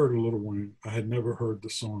never heard of Lil Wayne. I had never heard the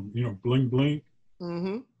song, you know, Bling Bling.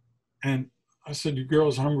 Mm-hmm. And I said, "You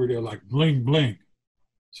girls hungry?" They're like, "Bling Bling."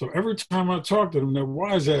 So every time I talk to them, they're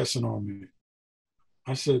wise-assing on me.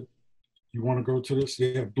 I said, "You want to go to this?"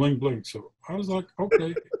 "Yeah, Bling Bling." So I was like,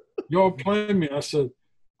 "Okay." Y'all playing me. I said,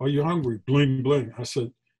 "Are you hungry?" "Bling Bling." I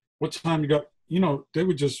said, "What time you got?" You know, they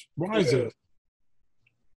were just wise-ass.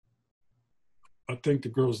 I think the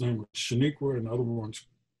girl's name was Shaniqua and the other one's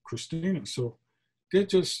Christina. So they're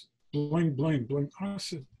just bling, bling, bling. I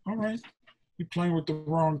said, "All right, you're playing with the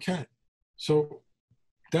wrong cat." So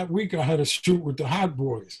that week I had a shoot with the Hot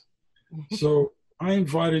Boys. So I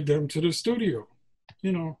invited them to the studio,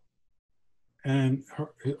 you know, and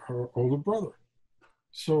her older brother.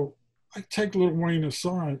 So I take Lil Wayne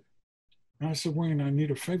aside and I said, "Wayne, I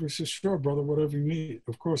need a favor." He said, "Sure, brother, whatever you need."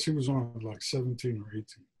 Of course, he was on like 17 or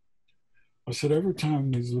 18. I said, "Every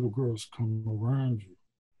time these little girls come around you,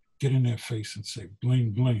 get in their face and say,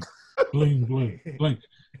 bling, bling, bling, bling, bling."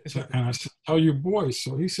 So, and I said, "Tell your boys."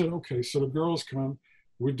 So he said, "Okay." So the girls come,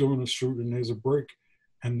 we're doing a shoot and there's a break.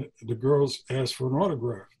 And the girls ask for an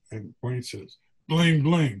autograph. And Wayne says, "Bling,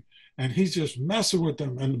 bling." And he's just messing with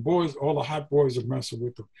them. And the boys, all the hot boys are messing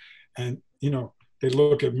with them. And, you know, they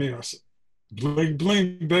look at me. I said, "Bling,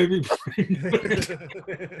 bling, baby. Bling,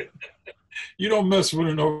 bling." You don't mess with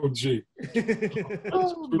an OG.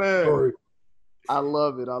 Oh, man. Story. I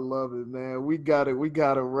love it. I love it, man. We gotta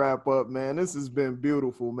wrap up, man. This has been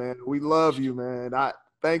beautiful, man. We love you, man. I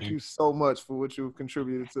thank you so much for what you've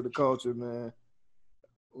contributed to the culture, man.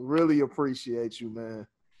 Really appreciate you, man.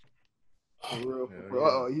 For real.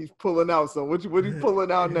 Uh-oh, he's pulling out some. What you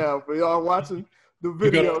pulling out now? For y'all watching the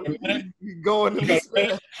video, he going in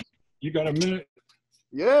the You got a minute?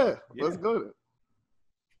 Yeah, let's go.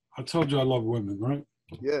 I told you I love women, right?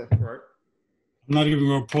 Yeah. Right. I'm not even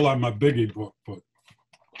going to pull out my Biggie book, but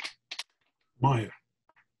Maya.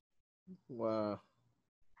 Wow.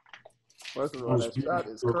 First of all, that shot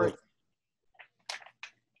is crazy.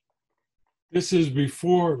 This is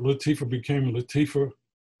before Latifah became Latifah.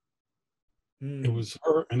 It was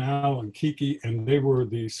her and Al and Kiki, and they were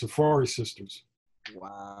the Safari sisters.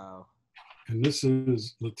 Wow. And this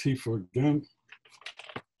is Latifah again.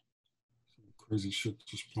 Some crazy shit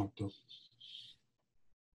just popped up.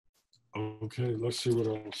 Okay, let's see what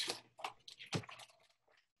else.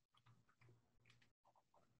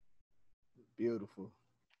 Beautiful.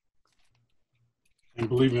 And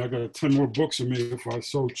believe me, I got 10 more books in me if I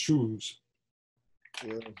so choose.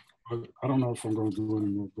 Yeah. I don't know if I'm going to do any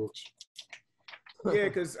more books. Yeah,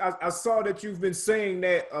 because I saw that you've been saying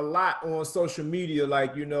that a lot on social media.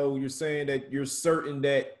 Like, you know, you're saying that you're certain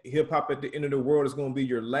that Hip Hop at the End of the World is going to be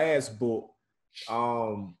your last book.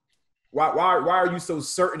 Why are you so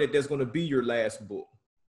certain that that's going to be your last book?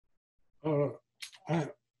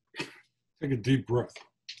 I take a deep breath.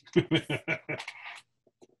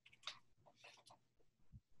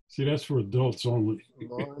 See, that's for adults only.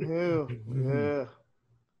 Lauryn Hill, yeah.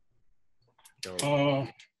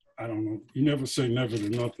 I don't know. You never say never to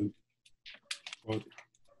nothing. But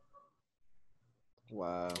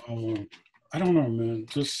wow. I don't know, man.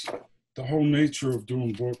 Just the whole nature of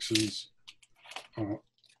doing books is, oh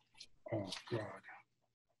God.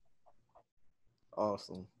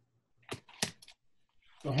 Awesome.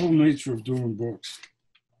 The whole nature of doing books.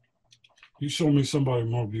 You show me somebody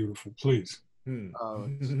more beautiful, please. Oh,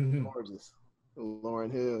 gorgeous.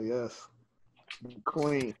 Lauryn Hill, yes.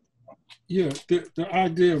 Queen. Yeah, the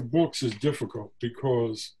idea of books is difficult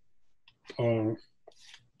because you're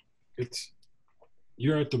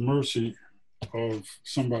at the mercy of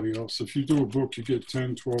somebody else. If you do a book, you get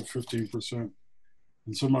 10, 12, 15%,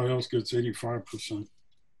 and somebody else gets 85%.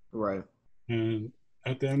 Right. And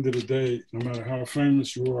at the end of the day, no matter how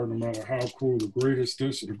famous you are, no matter how cool, the greatest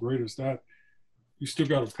this or the greatest that, you still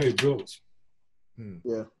got to pay bills.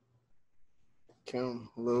 Yeah. Kim,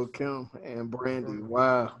 Lil Kim, and Brandy.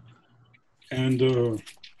 Wow. And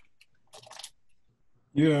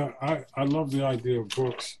yeah, I love the idea of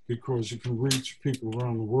books because you can reach people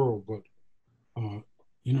around the world, but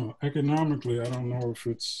you know, economically, I don't know if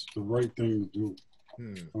it's the right thing to do.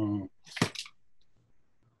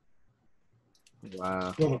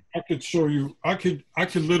 Wow. Well, I could show you, I could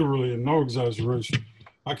literally, and no exaggeration,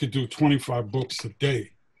 I could do 25 books a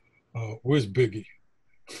day. Where's Biggie?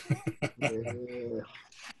 Yeah.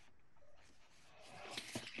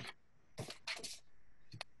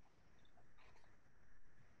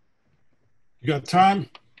 You got time?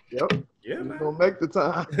 Yep. Yeah, We're man. gonna make the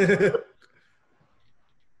time.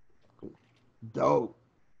 Dope.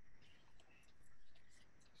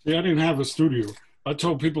 See, I didn't have a studio. I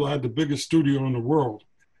told people I had the biggest studio in the world.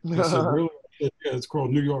 They said, really? I said, yeah, it's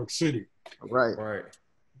called New York City. Right. Right.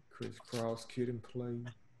 Crisscross Kid and Play.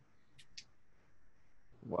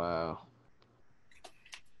 Wow.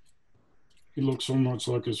 He looks so much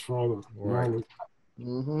like his father. Right.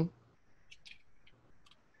 Mm-hmm.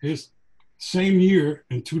 His same year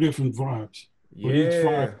and two different vibes. But each Yeah.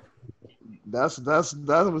 vibe,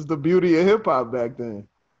 That was the beauty of hip hop back then.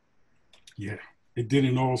 yeah, it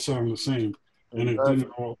didn't all sound the same. And it didn't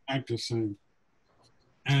all act the same.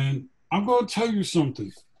 And I'm going to tell you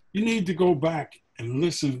something. You need to go back and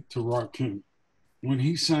listen to Rakim when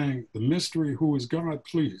he sang The Mystery Who Is God,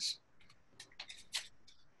 Please.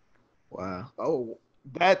 Wow. Oh,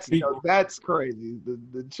 that's crazy.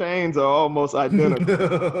 The chains are almost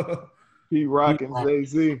identical. He rocking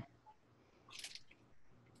Jay-Z.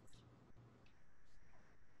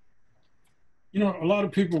 You know, a lot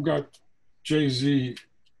of people got Jay-Z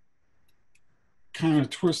kind of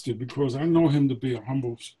twisted because I know him to be a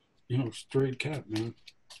humble, you know, straight cat, man.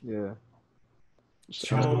 Yeah.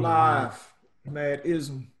 Show live. Mad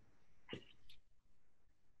ism.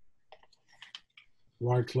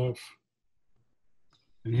 Wyclef.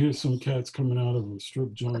 And here's some cats coming out of a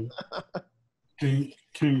strip joint. King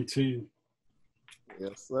T.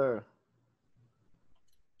 Yes, sir.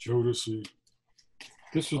 Jodeci.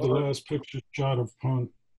 This was the last picture shot of Pun.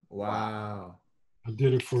 Wow. I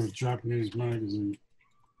did it for a Japanese magazine.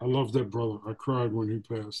 I love that brother. I cried when he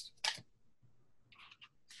passed.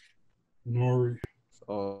 Nori. It's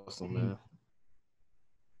awesome, man.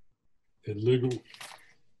 Illegal.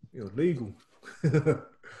 Illegal.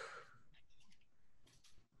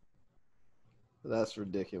 That's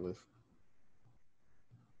ridiculous.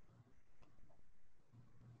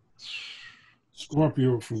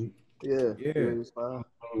 Scorpio from Yeah.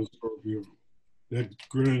 Scorpio. That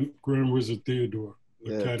Grand Wizard Theodore,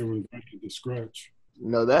 the cat who invented the scratch.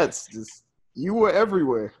 No, that's just, you were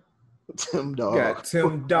everywhere. Tim Dog. Got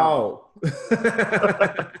Tim Dog.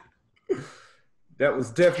 That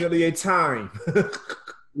was definitely a time.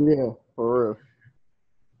 Yeah, for real.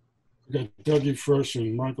 We got Dougie Fresh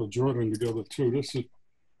and Michael Jordan together too. This is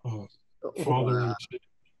father and son.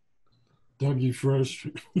 Dougie Fresh.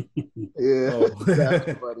 Yeah,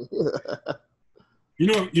 that's funny.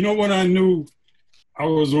 You know when I knew I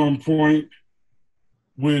was on point?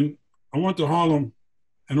 When I went to Harlem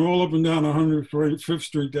and all up and down 105th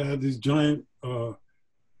Street, they had these giant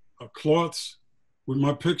cloths with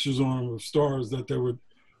my pictures on them of stars that they would,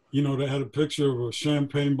 you know, they had a picture of a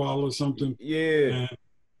champagne bottle or something. Yeah. And,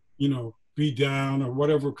 you know, Be Down or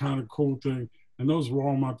whatever kind of cool thing. And those were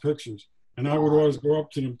all my pictures. And I would always go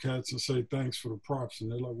up to them cats and say, thanks for the props.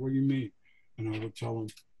 And they're like, what do you mean? And I would tell them,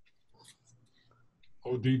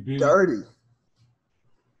 ODB. Dirty.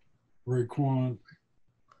 Raekwon.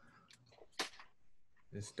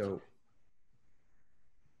 It's dope.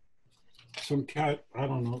 Some cat, I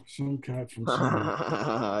don't know, some cat from somewhere.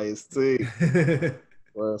 I see.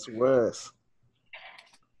 West.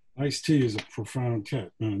 Ice-T is a profound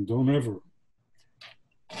cat, man. Don't ever.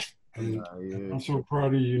 And I'm so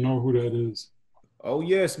proud of you. You know who that is. Oh,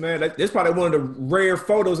 yes, man. That's probably one of the rare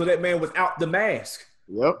photos of that man without the mask.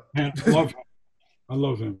 Yep. Man, I love him. I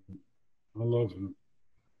love him. I love him.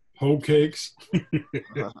 Whole cakes.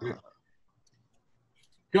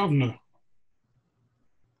 Governor.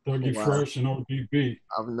 Dougie Fresh and ODB.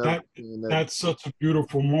 I've never seen that. That's such a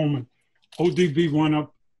beautiful moment. ODB went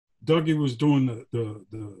up. Dougie was doing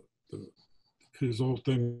the his whole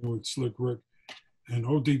thing with Slick Rick, And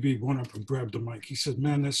ODB went up and grabbed the mic. He said,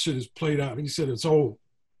 man, that shit is played out. He said, it's old.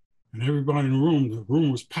 And everybody in the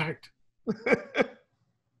room was packed.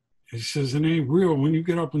 He says, it ain't real. When you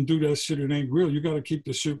get up and do that shit, it ain't real. You got to keep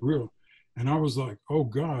the shit real. And I was like, oh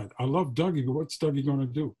God, I love Dougie, but what's Dougie going to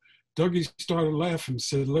do? Dougie started laughing,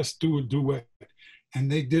 said, let's do a duet. And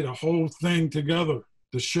they did a whole thing together,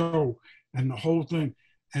 the show and the whole thing.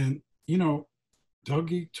 And, you know,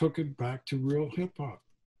 Dougie took it back to real hip hop.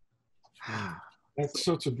 That's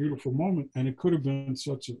such a beautiful moment. And it could have been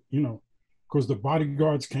such a, you know, because the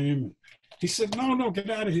bodyguards came and he said, no, get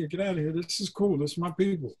out of here, get out of here. This is cool. This is my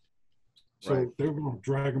people. So Right. they were going to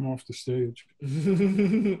drag him off the stage.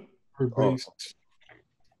 Her bass.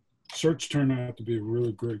 Search turned out to be a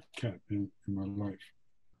really great cat in my life.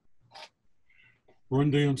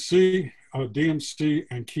 Run DMC,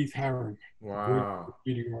 and Keith Haring. Wow.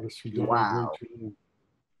 Great artists who done Wow. great too.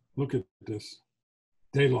 Look at this.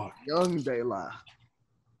 Daylight. Young Daylight.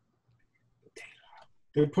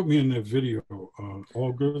 They put me in that video.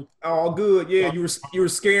 All good. All good. Yeah, you were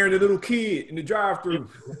scaring the little kid in the drive-thru.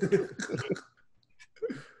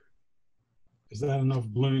 Is that enough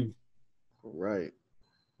bling? Right.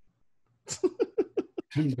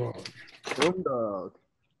 Tim Dog. Tim Dog.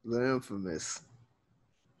 The infamous.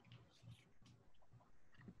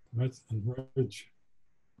 That's and Reg.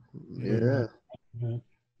 Yeah. And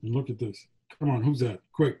look at this. Come on, who's that?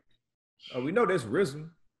 Quick. Oh, we know that's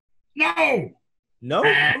Risen. No! No,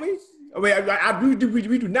 we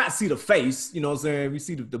do not see the face. You know what I'm saying? We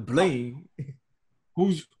see the bling.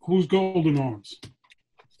 Who's Golden Arms?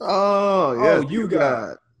 Oh, yeah. Oh, you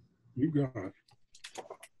got. You got it.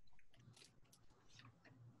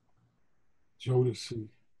 Jodeci.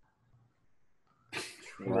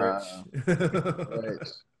 Wow. Right.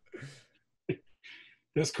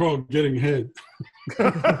 That's called getting head.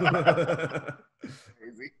 Crazy.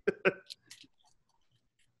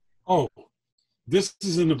 Oh, this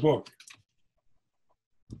is in the book.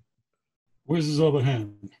 Where's his other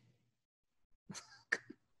hand?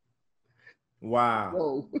 Wow.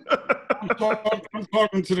 Whoa. I'm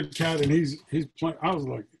talking to the cat and he's playing. I was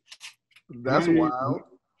like, That's wild.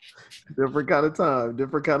 Different kind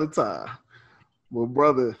of time. Well,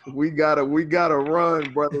 brother, we gotta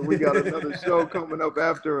run, brother. We got another show coming up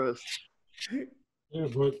after us. yeah,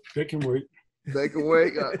 but they can wait. They can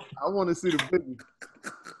wait. I want to see the Biggie.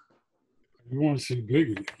 You want to see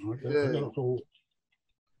Biggie? I got a whole.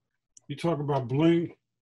 You talk about bling.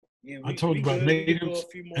 Yeah, I told you about natives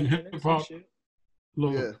and hip hop.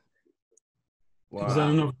 Look, Yeah. Wow. is that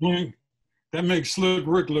enough bling? That makes Slick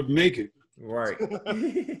Rick look naked. Right.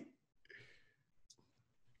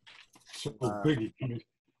 So Biggie,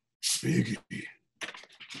 Biggie.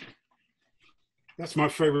 That's my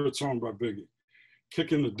favorite song by Biggie.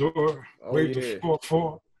 Kick in the door, wave the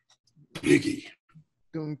 4-4. Biggie.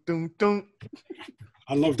 Dun, dun, dun.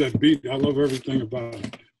 I love that beat. I love everything about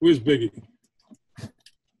it. Where's Biggie?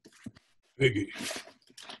 Biggie.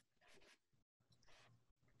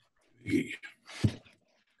 Biggie.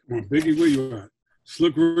 Come on, Biggie, where you at?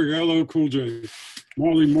 Slick Rick, LL Cool J,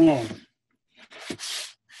 Marley Marl.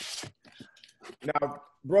 Now,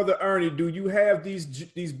 Brother Ernie, do you have these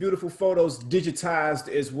beautiful photos digitized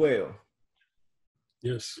as well?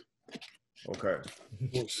 Yes. Okay.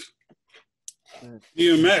 Of course.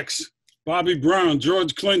 DMX, Bobby Brown,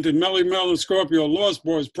 George Clinton, Melly Mel and Scorpio, Lost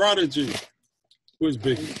Boys, Prodigy. Where's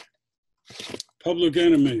Biggie? Public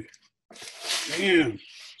Enemy. Damn.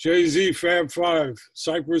 Jay-Z, Fab Five,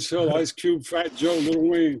 Cypress Hill, Ice Cube, Fat Joe, Lil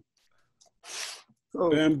Wayne.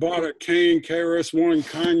 Bambaataa, Kane, KRS-One,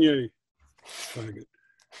 Kanye. Faggot.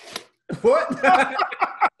 What?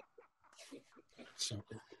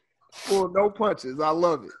 Sucker. Well, no punches. I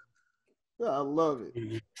love it. I love it.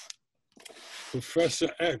 Mm-hmm. Professor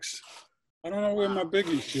X. I don't know where my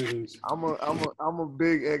Biggie shit is. I'm a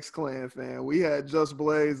big X-Clan fan. We had Just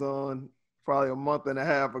Blaze on probably a month and a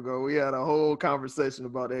half ago. We had a whole conversation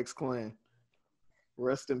about X-Clan.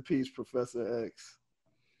 Rest in peace, Professor X.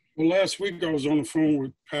 Well, last week I was on the phone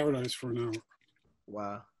with Paradise for an hour.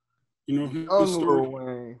 Wow. You know his story? Lil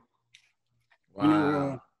Wayne. Wow. You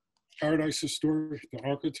know Paradise's story, the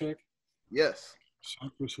architect? Yes.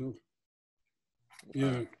 Cypress Hill.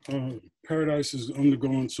 Yeah, Paradise is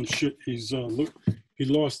undergoing some shit. He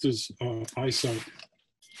lost his eyesight.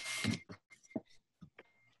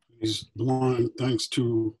 He's blind thanks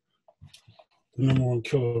to the #1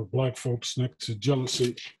 killer of black folks next to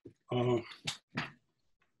jealousy,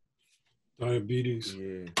 diabetes.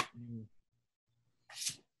 Yeah.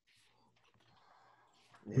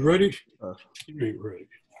 You ready? You ain't ready.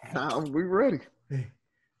 We ready.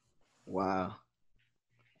 Wow.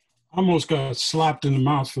 I almost got slapped in the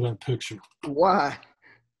mouth for that picture. Why?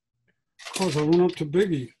 Because I went up to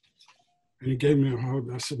Biggie and he gave me a hug.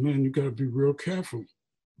 I said, man, you got to be real careful.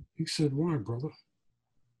 He said, why, brother?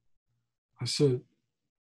 I said,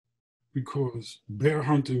 because bear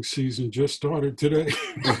hunting season just started today.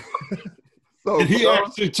 So, and he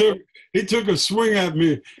actually took a swing at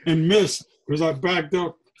me and missed because I backed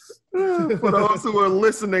up. for those who are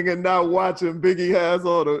listening and not watching, Biggie has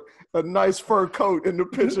on a nice fur coat in the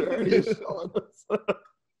picture Ernie is showing us.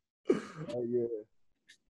 Oh, yeah.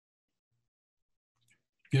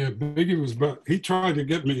 Yeah, Biggie was about, he tried to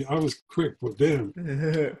get me. I was quick, but damn.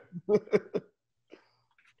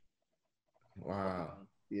 Wow.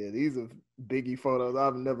 Yeah, these are Biggie photos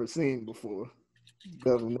I've never seen before.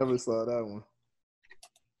 Never saw that one.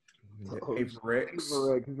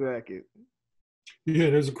 Averex jacket. Yeah,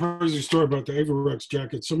 there's a crazy story about the Averex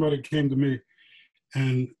jacket. Somebody came to me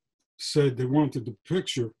and said they wanted the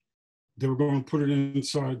picture. They were going to put it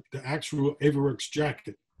inside the actual Averex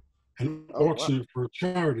jacket and auction it for a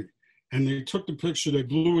charity. And they took the picture, they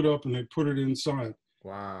blew it up, and they put it inside.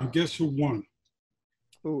 Wow. And guess who won?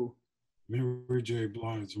 Who? Mary J.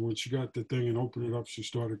 Blige. And when she got the thing and opened it up, she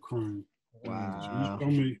started crying. Wow. So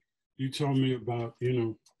you tell me about,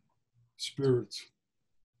 spirits.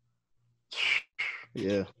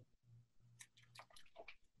 Yeah.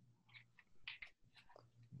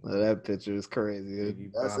 Well, that picture is crazy.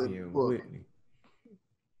 That's it.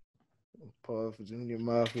 Puff Junior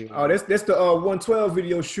Mafia. Oh, that's the 112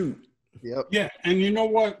 video shoot. Yep. Yeah, and you know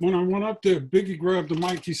what? When I went up there, Biggie grabbed the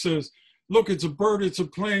mic. He says, "Look, it's a bird, it's a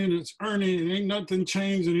plane, it's Ernie, and ain't nothing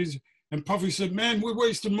changed." And Puffy said, "Man, we're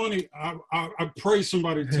wasting money." I pray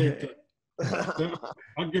somebody take that.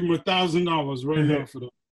 I'll give him $1,000 right now for that.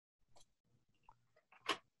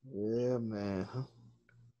 Yeah, man.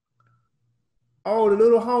 Oh, the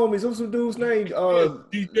little homies. What's the dude's name?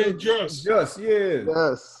 DJ Just. Just, yeah.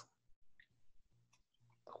 Yes.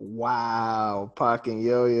 Wow, Pac and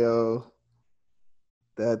Yo-Yo.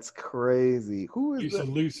 That's crazy. Who is that?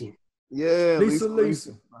 Lisa. Yeah,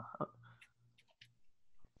 Lisa.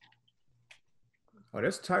 Oh,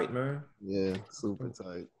 that's tight, man. Yeah, super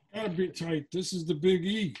tight. Gotta be tight. This is the Big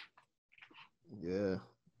E. Yeah.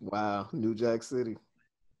 Wow. New Jack City.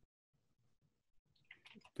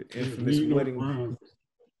 The infamous wedding. Brown.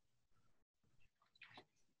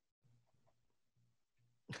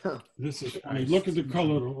 This is funny. Look at the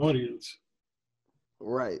color of the audience.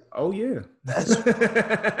 Right. Oh, yeah. That's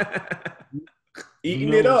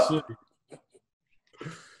Eating it up. City.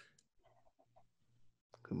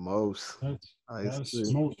 Most. That's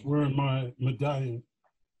most wearing my medallion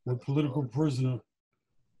with political prisoner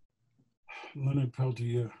Leonard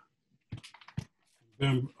Peltier.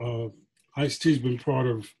 Then Ice-T's been part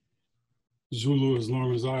of Zulu as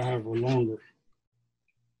long as I have or longer.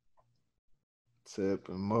 Tip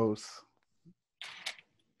and Most.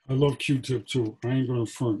 I love Q-Tip too. I ain't gonna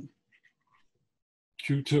front.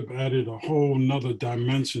 Q-Tip added a whole nother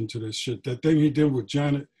dimension to this shit. That thing he did with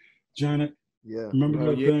Janet. Yeah. Remember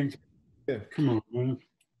that thing? Yeah. Come on, man.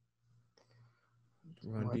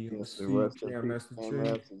 Run DMC,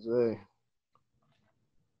 Master J.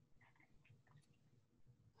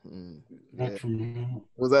 Back from hell.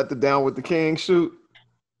 Was that the Down with the King shoot?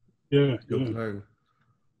 Yeah.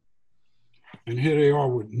 And here they are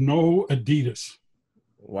with no Adidas.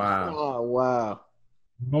 Wow. Oh, wow.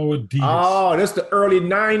 No Adidas. Oh, that's the early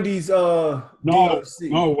 90s DMC.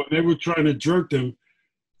 No, when they were trying to jerk them,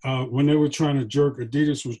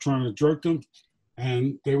 Adidas was trying to jerk them,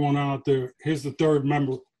 and they went out there. Here's the third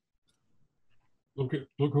member. Look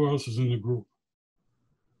who else is in the group.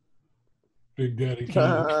 Big Daddy Kane.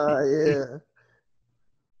 Yeah.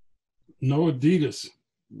 No Adidas.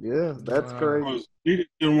 Yeah, that's crazy. Adidas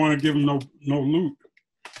didn't want to give him no loot.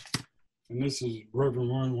 And this is Reverend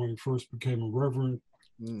Warren when he first became a reverend.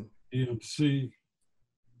 EMC,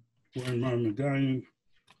 wearing my medallion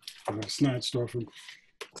that I snatched off him.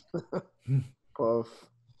 Puff.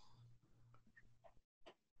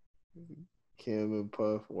 Kim and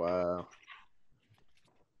Puff, wow.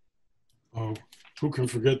 Oh, who can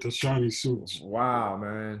forget the shiny suits? Wow,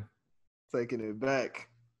 man. Taking it back.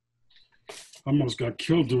 I almost got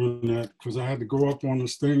killed doing that because I had to go up on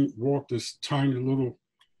this thing, walk this tiny little,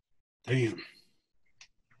 damn.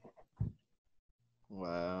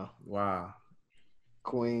 Wow.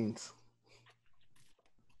 Queens.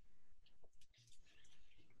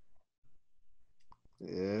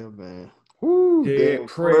 Yeah, man. Woo, yeah,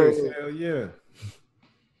 praise. Hell yeah.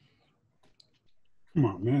 Come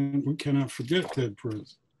on, man. We cannot forget Dead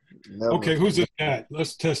Prince. Never. Okay, who's this guy?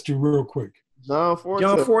 Let's test you real quick. John Forte.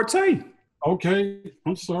 John Forte. Okay,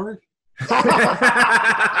 I'm sorry.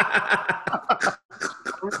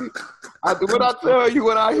 What I tell you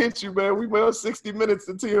when I hit you, man, we went 60 minutes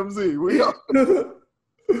to TMZ.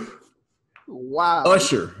 Wow.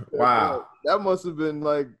 Usher. Wow. That must have been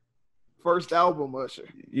like first album Usher.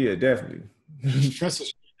 Yeah, definitely. That's a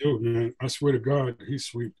sweet dude, man. I swear to God, he's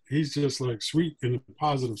sweet. He's just like sweet in a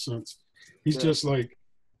positive sense. He's just like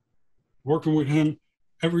working with him,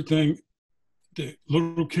 everything.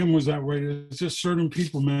 Little Kim was that way. There's just certain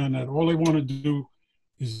people, man, that all they want to do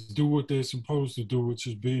is do what they're supposed to do, which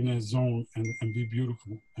is be in that zone and be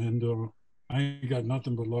beautiful. And I ain't got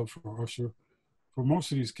nothing but love for Usher. For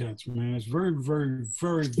most of these cats, man, it's very, very,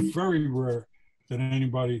 very, very rare that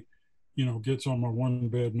anybody, you know, gets on my one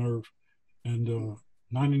bad nerve. And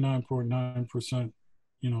 99.9%,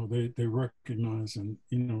 you know, they recognize, and,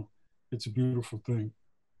 you know, it's a beautiful thing.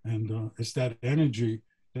 And it's that energy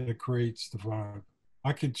that creates the vibe.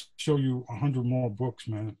 I could show you 100 more books,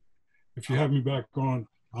 man. If you have me back on,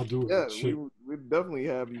 I'll do it. Yeah, we definitely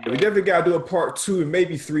have you. We definitely got to do a part 2 and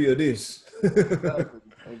maybe 3 of this.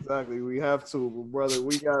 Exactly. We have to, but brother.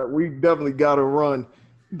 We definitely got to run.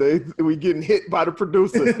 We getting hit by the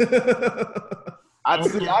producer. I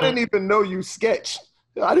didn't even know you sketch.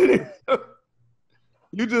 I didn't.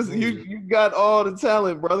 You got all the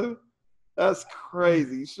talent, brother. That's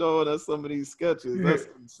crazy. Showing us some of these sketches. That's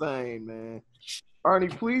insane, man. Ernie,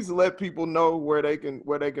 please let people know where they can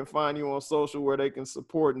find you on social, where they can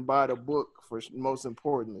support and buy the book, for most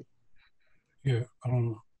importantly. Yeah.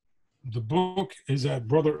 The book is at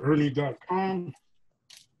brotherernie.com.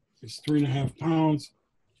 It's 3.5 pounds.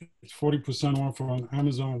 It's 40% off on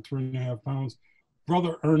Amazon, 3.5 pounds.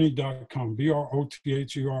 BrotherErnie.com,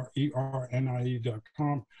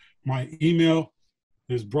 BrotherErnie.com. My email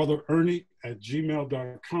is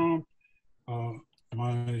brotherernie@gmail.com.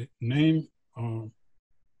 My name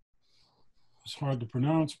is hard to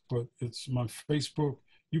pronounce, but it's my Facebook.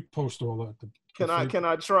 You post all that. Can I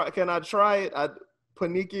try it?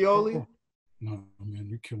 Paniccioli? No, man,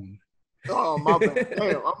 you're killing me. Oh, my bad.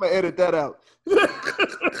 Damn, I'm gonna edit that out.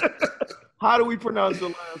 How do we pronounce your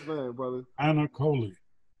last name, brother? Paniccioli.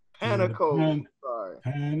 Paniccioli. Sorry.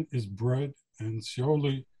 Pan is bread, and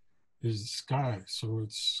Scioli is sky. So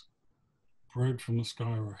it's bread from the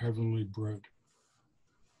sky, or heavenly bread.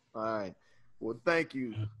 All right. Well, thank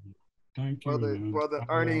you. Thank you, Brother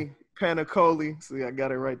Ernie Paniccioli. See, I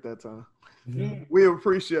got it right that time. Yeah. We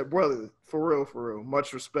appreciate, brother. For real.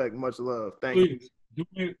 Much respect, much love. Thank you.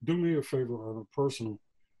 Do me a favor on a personal.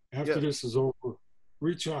 After this is over,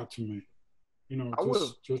 reach out to me. You know,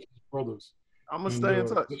 just brothers. I'm gonna stay in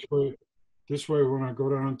touch. This way, when I go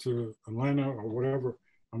down to Atlanta or whatever,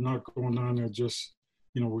 I'm not going down there just,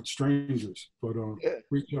 you know, with strangers. But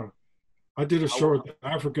reach out. I did a show at the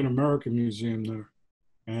African American Museum there,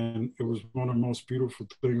 and it was one of the most beautiful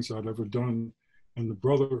things I'd ever done. And the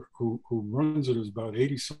brother who runs it is about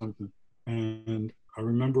 80 something. And I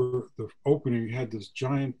remember the opening had this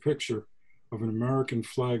giant picture of an American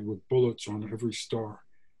flag with bullets on every star.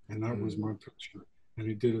 And that was my picture. And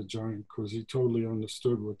he did a giant, because he totally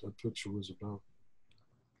understood what that picture was about.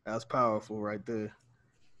 That's powerful right there.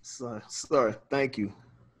 Sir, thank you.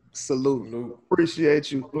 Salute.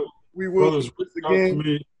 Appreciate you. We will. Brothers,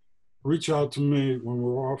 reach out to me when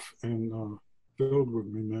we're off and build with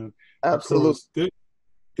me, man. Absolutely.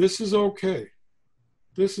 This is okay.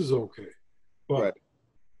 This is okay. But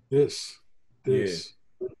this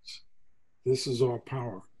is our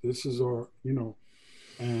power. This is our, you know,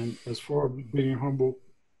 and as far as being humble,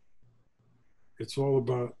 it's all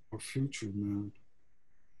about our future, man.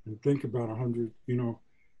 And think about 100, you know,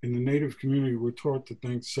 in the Native community, we're taught to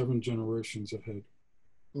think 7 generations ahead.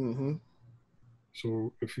 Mm-hmm.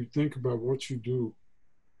 So if you think about what you do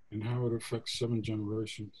and how it affects 7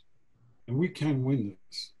 generations, and we can win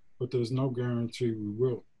this, but there's no guarantee we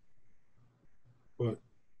will. But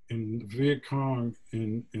in the Viet Cong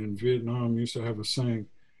in Vietnam used to have a saying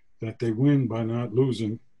that they win by not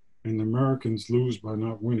losing and the Americans lose by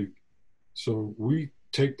not winning. So we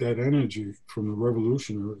take that energy from the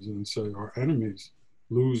revolutionaries and say our enemies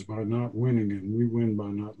lose by not winning and we win by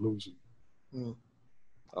not losing.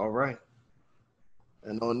 All right.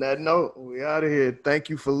 And on that note, we out of here. Thank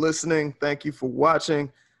you for listening. Thank you for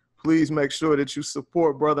watching. Please make sure that you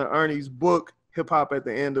support Brother Ernie's book, Hip Hop at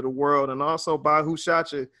the End of the World, and also buy Who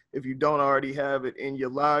Shot Ya if you don't already have it in your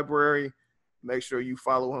library. Make sure you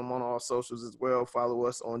follow him on all socials as well. Follow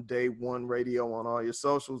us on Day1Radio on all your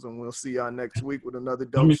socials, and we'll see y'all next week with another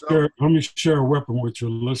dope show. Let me share a weapon with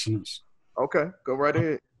your listeners. Okay, go right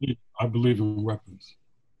ahead. I believe in weapons.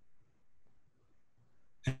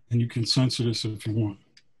 And you can censor this if you want.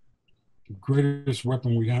 The greatest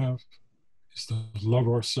weapon we have is to love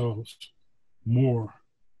ourselves more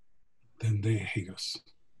than they hate us.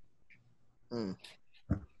 Mm.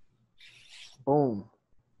 Boom.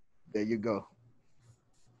 There you go.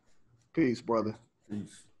 Peace, brother.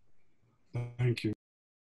 Peace. Thank you.